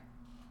 Frank.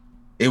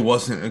 It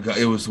wasn't a gun.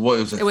 It was what?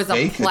 It was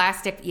a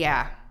plastic.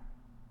 Yeah.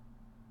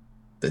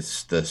 The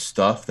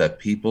stuff that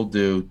people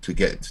do to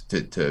get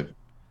to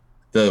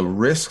the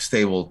risks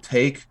they will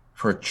take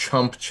for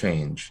chump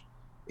change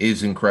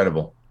is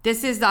incredible.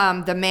 This is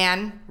the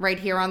man right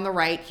here on the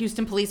right.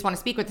 Houston police want to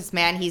speak with this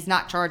man. He's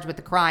not charged with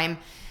the crime.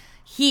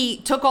 He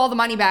took all the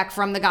money back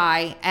from the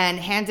guy and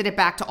handed it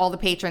back to all the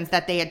patrons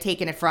that they had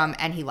taken it from,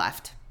 and he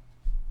left.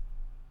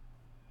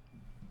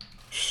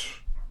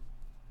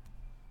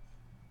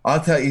 I'll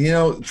tell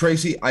you,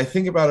 Tracy, I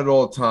think about it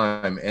all the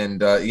time.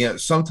 And,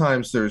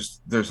 sometimes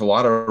there's a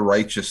lot of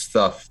righteous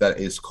stuff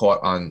that is caught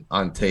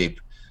on tape,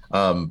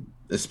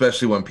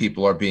 especially when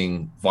people are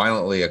being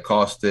violently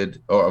accosted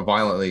or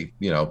violently,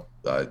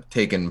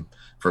 taken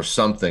for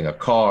something, a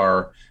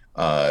car.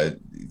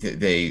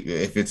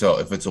 If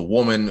it's a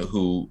woman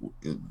who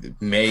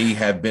may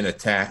have been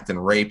attacked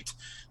and raped,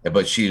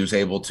 but she was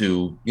able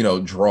to,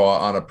 draw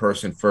on a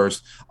person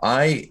first.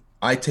 I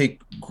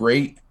take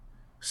great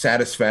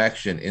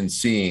satisfaction in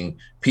seeing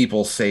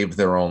people save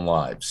their own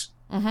lives.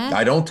 Mm-hmm.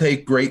 I don't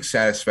take great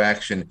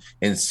satisfaction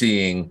in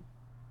seeing,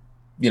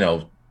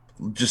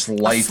 just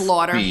life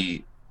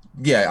be,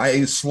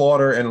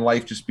 slaughter and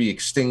life just be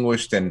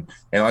extinguished and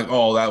like,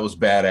 oh, that was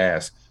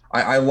badass.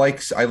 I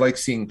like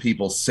seeing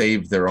people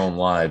save their own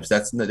lives.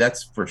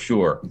 That's for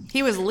sure.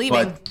 He was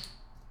leaving.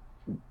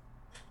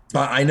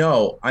 But I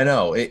know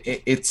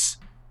it's,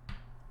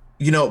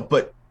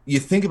 but you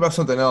think about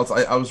something else.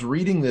 I was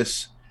reading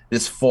this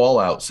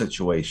Fallout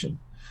situation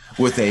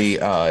with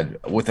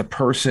a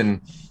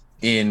person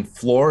in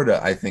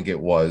Florida, I think it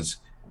was.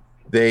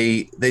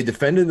 They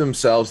defended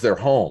themselves. Their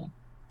home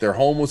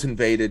was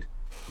invaded.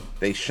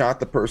 They shot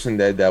the person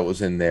dead that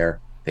was in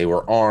there. They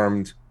were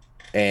armed,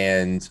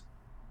 and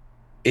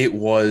it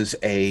was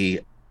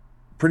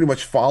pretty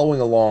much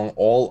following along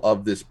all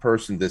of this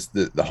person,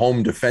 the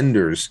home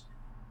defenders'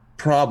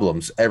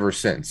 problems ever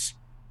since.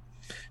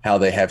 how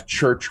they have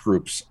church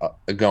groups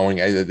going,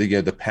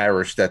 the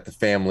parish that the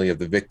family of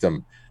the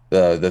victim,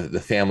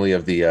 the family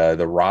of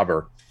the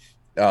robber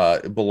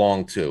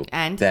belong to,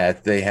 and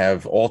that they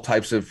have all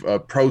types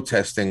of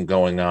protesting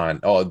going on.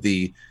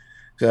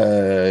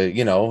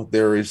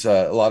 There is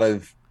a lot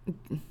of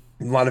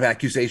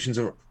accusations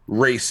of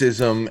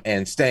racism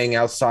and staying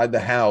outside the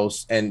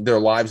house, and their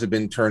lives have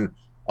been turned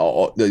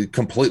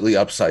completely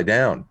upside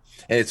down.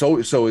 And it's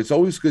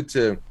always good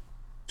to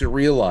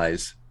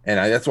realize, and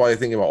that's why I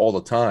think about all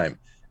the time,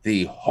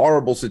 the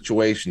horrible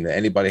situation that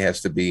anybody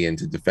has to be in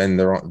to defend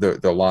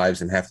their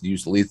lives and have to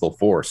use lethal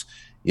force.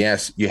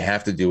 Yes, you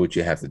have to do what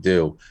you have to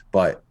do,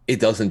 but it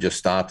doesn't just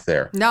stop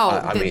there.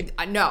 No,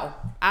 no,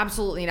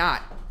 absolutely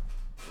not.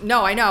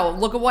 No, I know.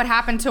 Look at what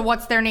happened to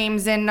what's their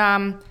names in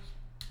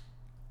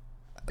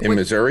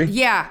Missouri.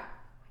 Yeah.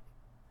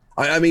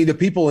 I mean, the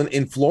people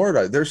in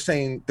Florida, they're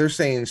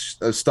saying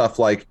stuff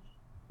like,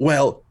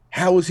 "Well,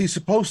 how is he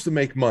supposed to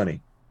make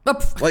money?"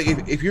 Like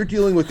if you're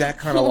dealing with that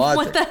kind of logic,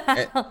 what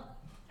the hell?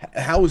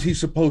 How is he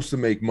supposed to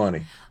make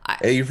money?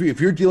 If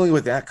you're dealing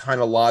with that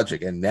kind of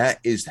logic, and that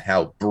is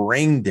how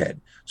brain dead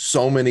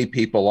so many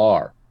people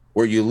are,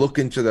 where you look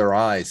into their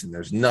eyes and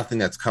there's nothing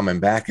that's coming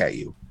back at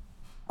you.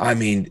 I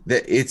mean,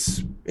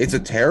 it's a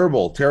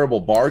terrible,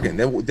 terrible bargain.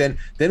 Then what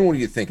do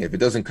you think? If it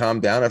doesn't calm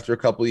down after a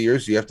couple of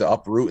years, you have to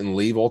uproot and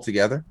leave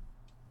altogether?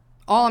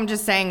 All I'm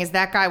just saying is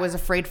that guy was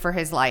afraid for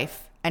his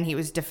life, and he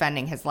was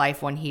defending his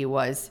life when he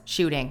was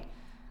shooting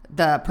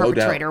the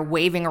perpetrator,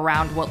 waving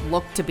around what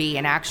looked to be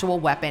an actual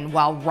weapon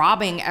while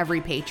robbing every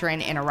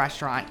patron in a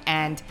restaurant.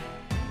 And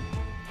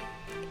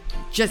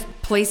just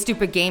play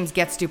stupid games,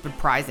 get stupid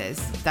prizes.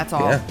 That's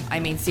all. Yeah. I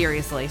mean,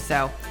 seriously.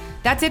 So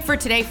that's it for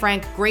today,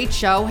 Frank. Great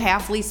show.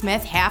 Half Lee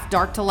Smith, half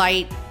Dark to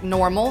Light,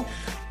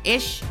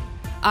 normal-ish.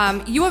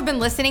 You have been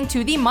listening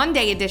to the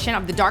Monday edition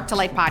of the Dark to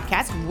Light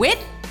podcast with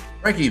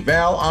Frankie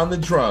Val on the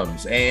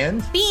drums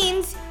and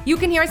Beans. You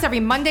can hear us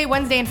every Monday,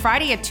 Wednesday, and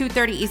Friday at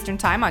 2:30 Eastern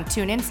Time on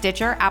TuneIn,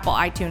 Stitcher, Apple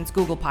iTunes,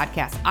 Google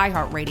Podcasts,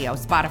 iHeartRadio,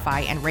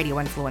 Spotify, and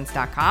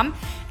RadioInfluence.com.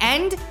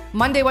 And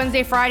Monday,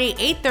 Wednesday, Friday,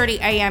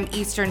 8:30 a.m.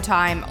 Eastern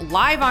Time,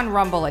 live on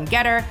Rumble and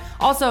Getter.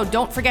 Also,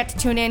 don't forget to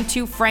tune in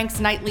to Frank's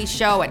nightly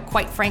show at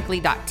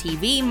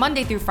quitefrankly.tv,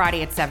 Monday through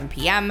Friday at 7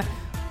 p.m.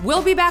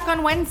 We'll be back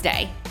on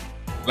Wednesday.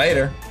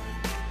 Later.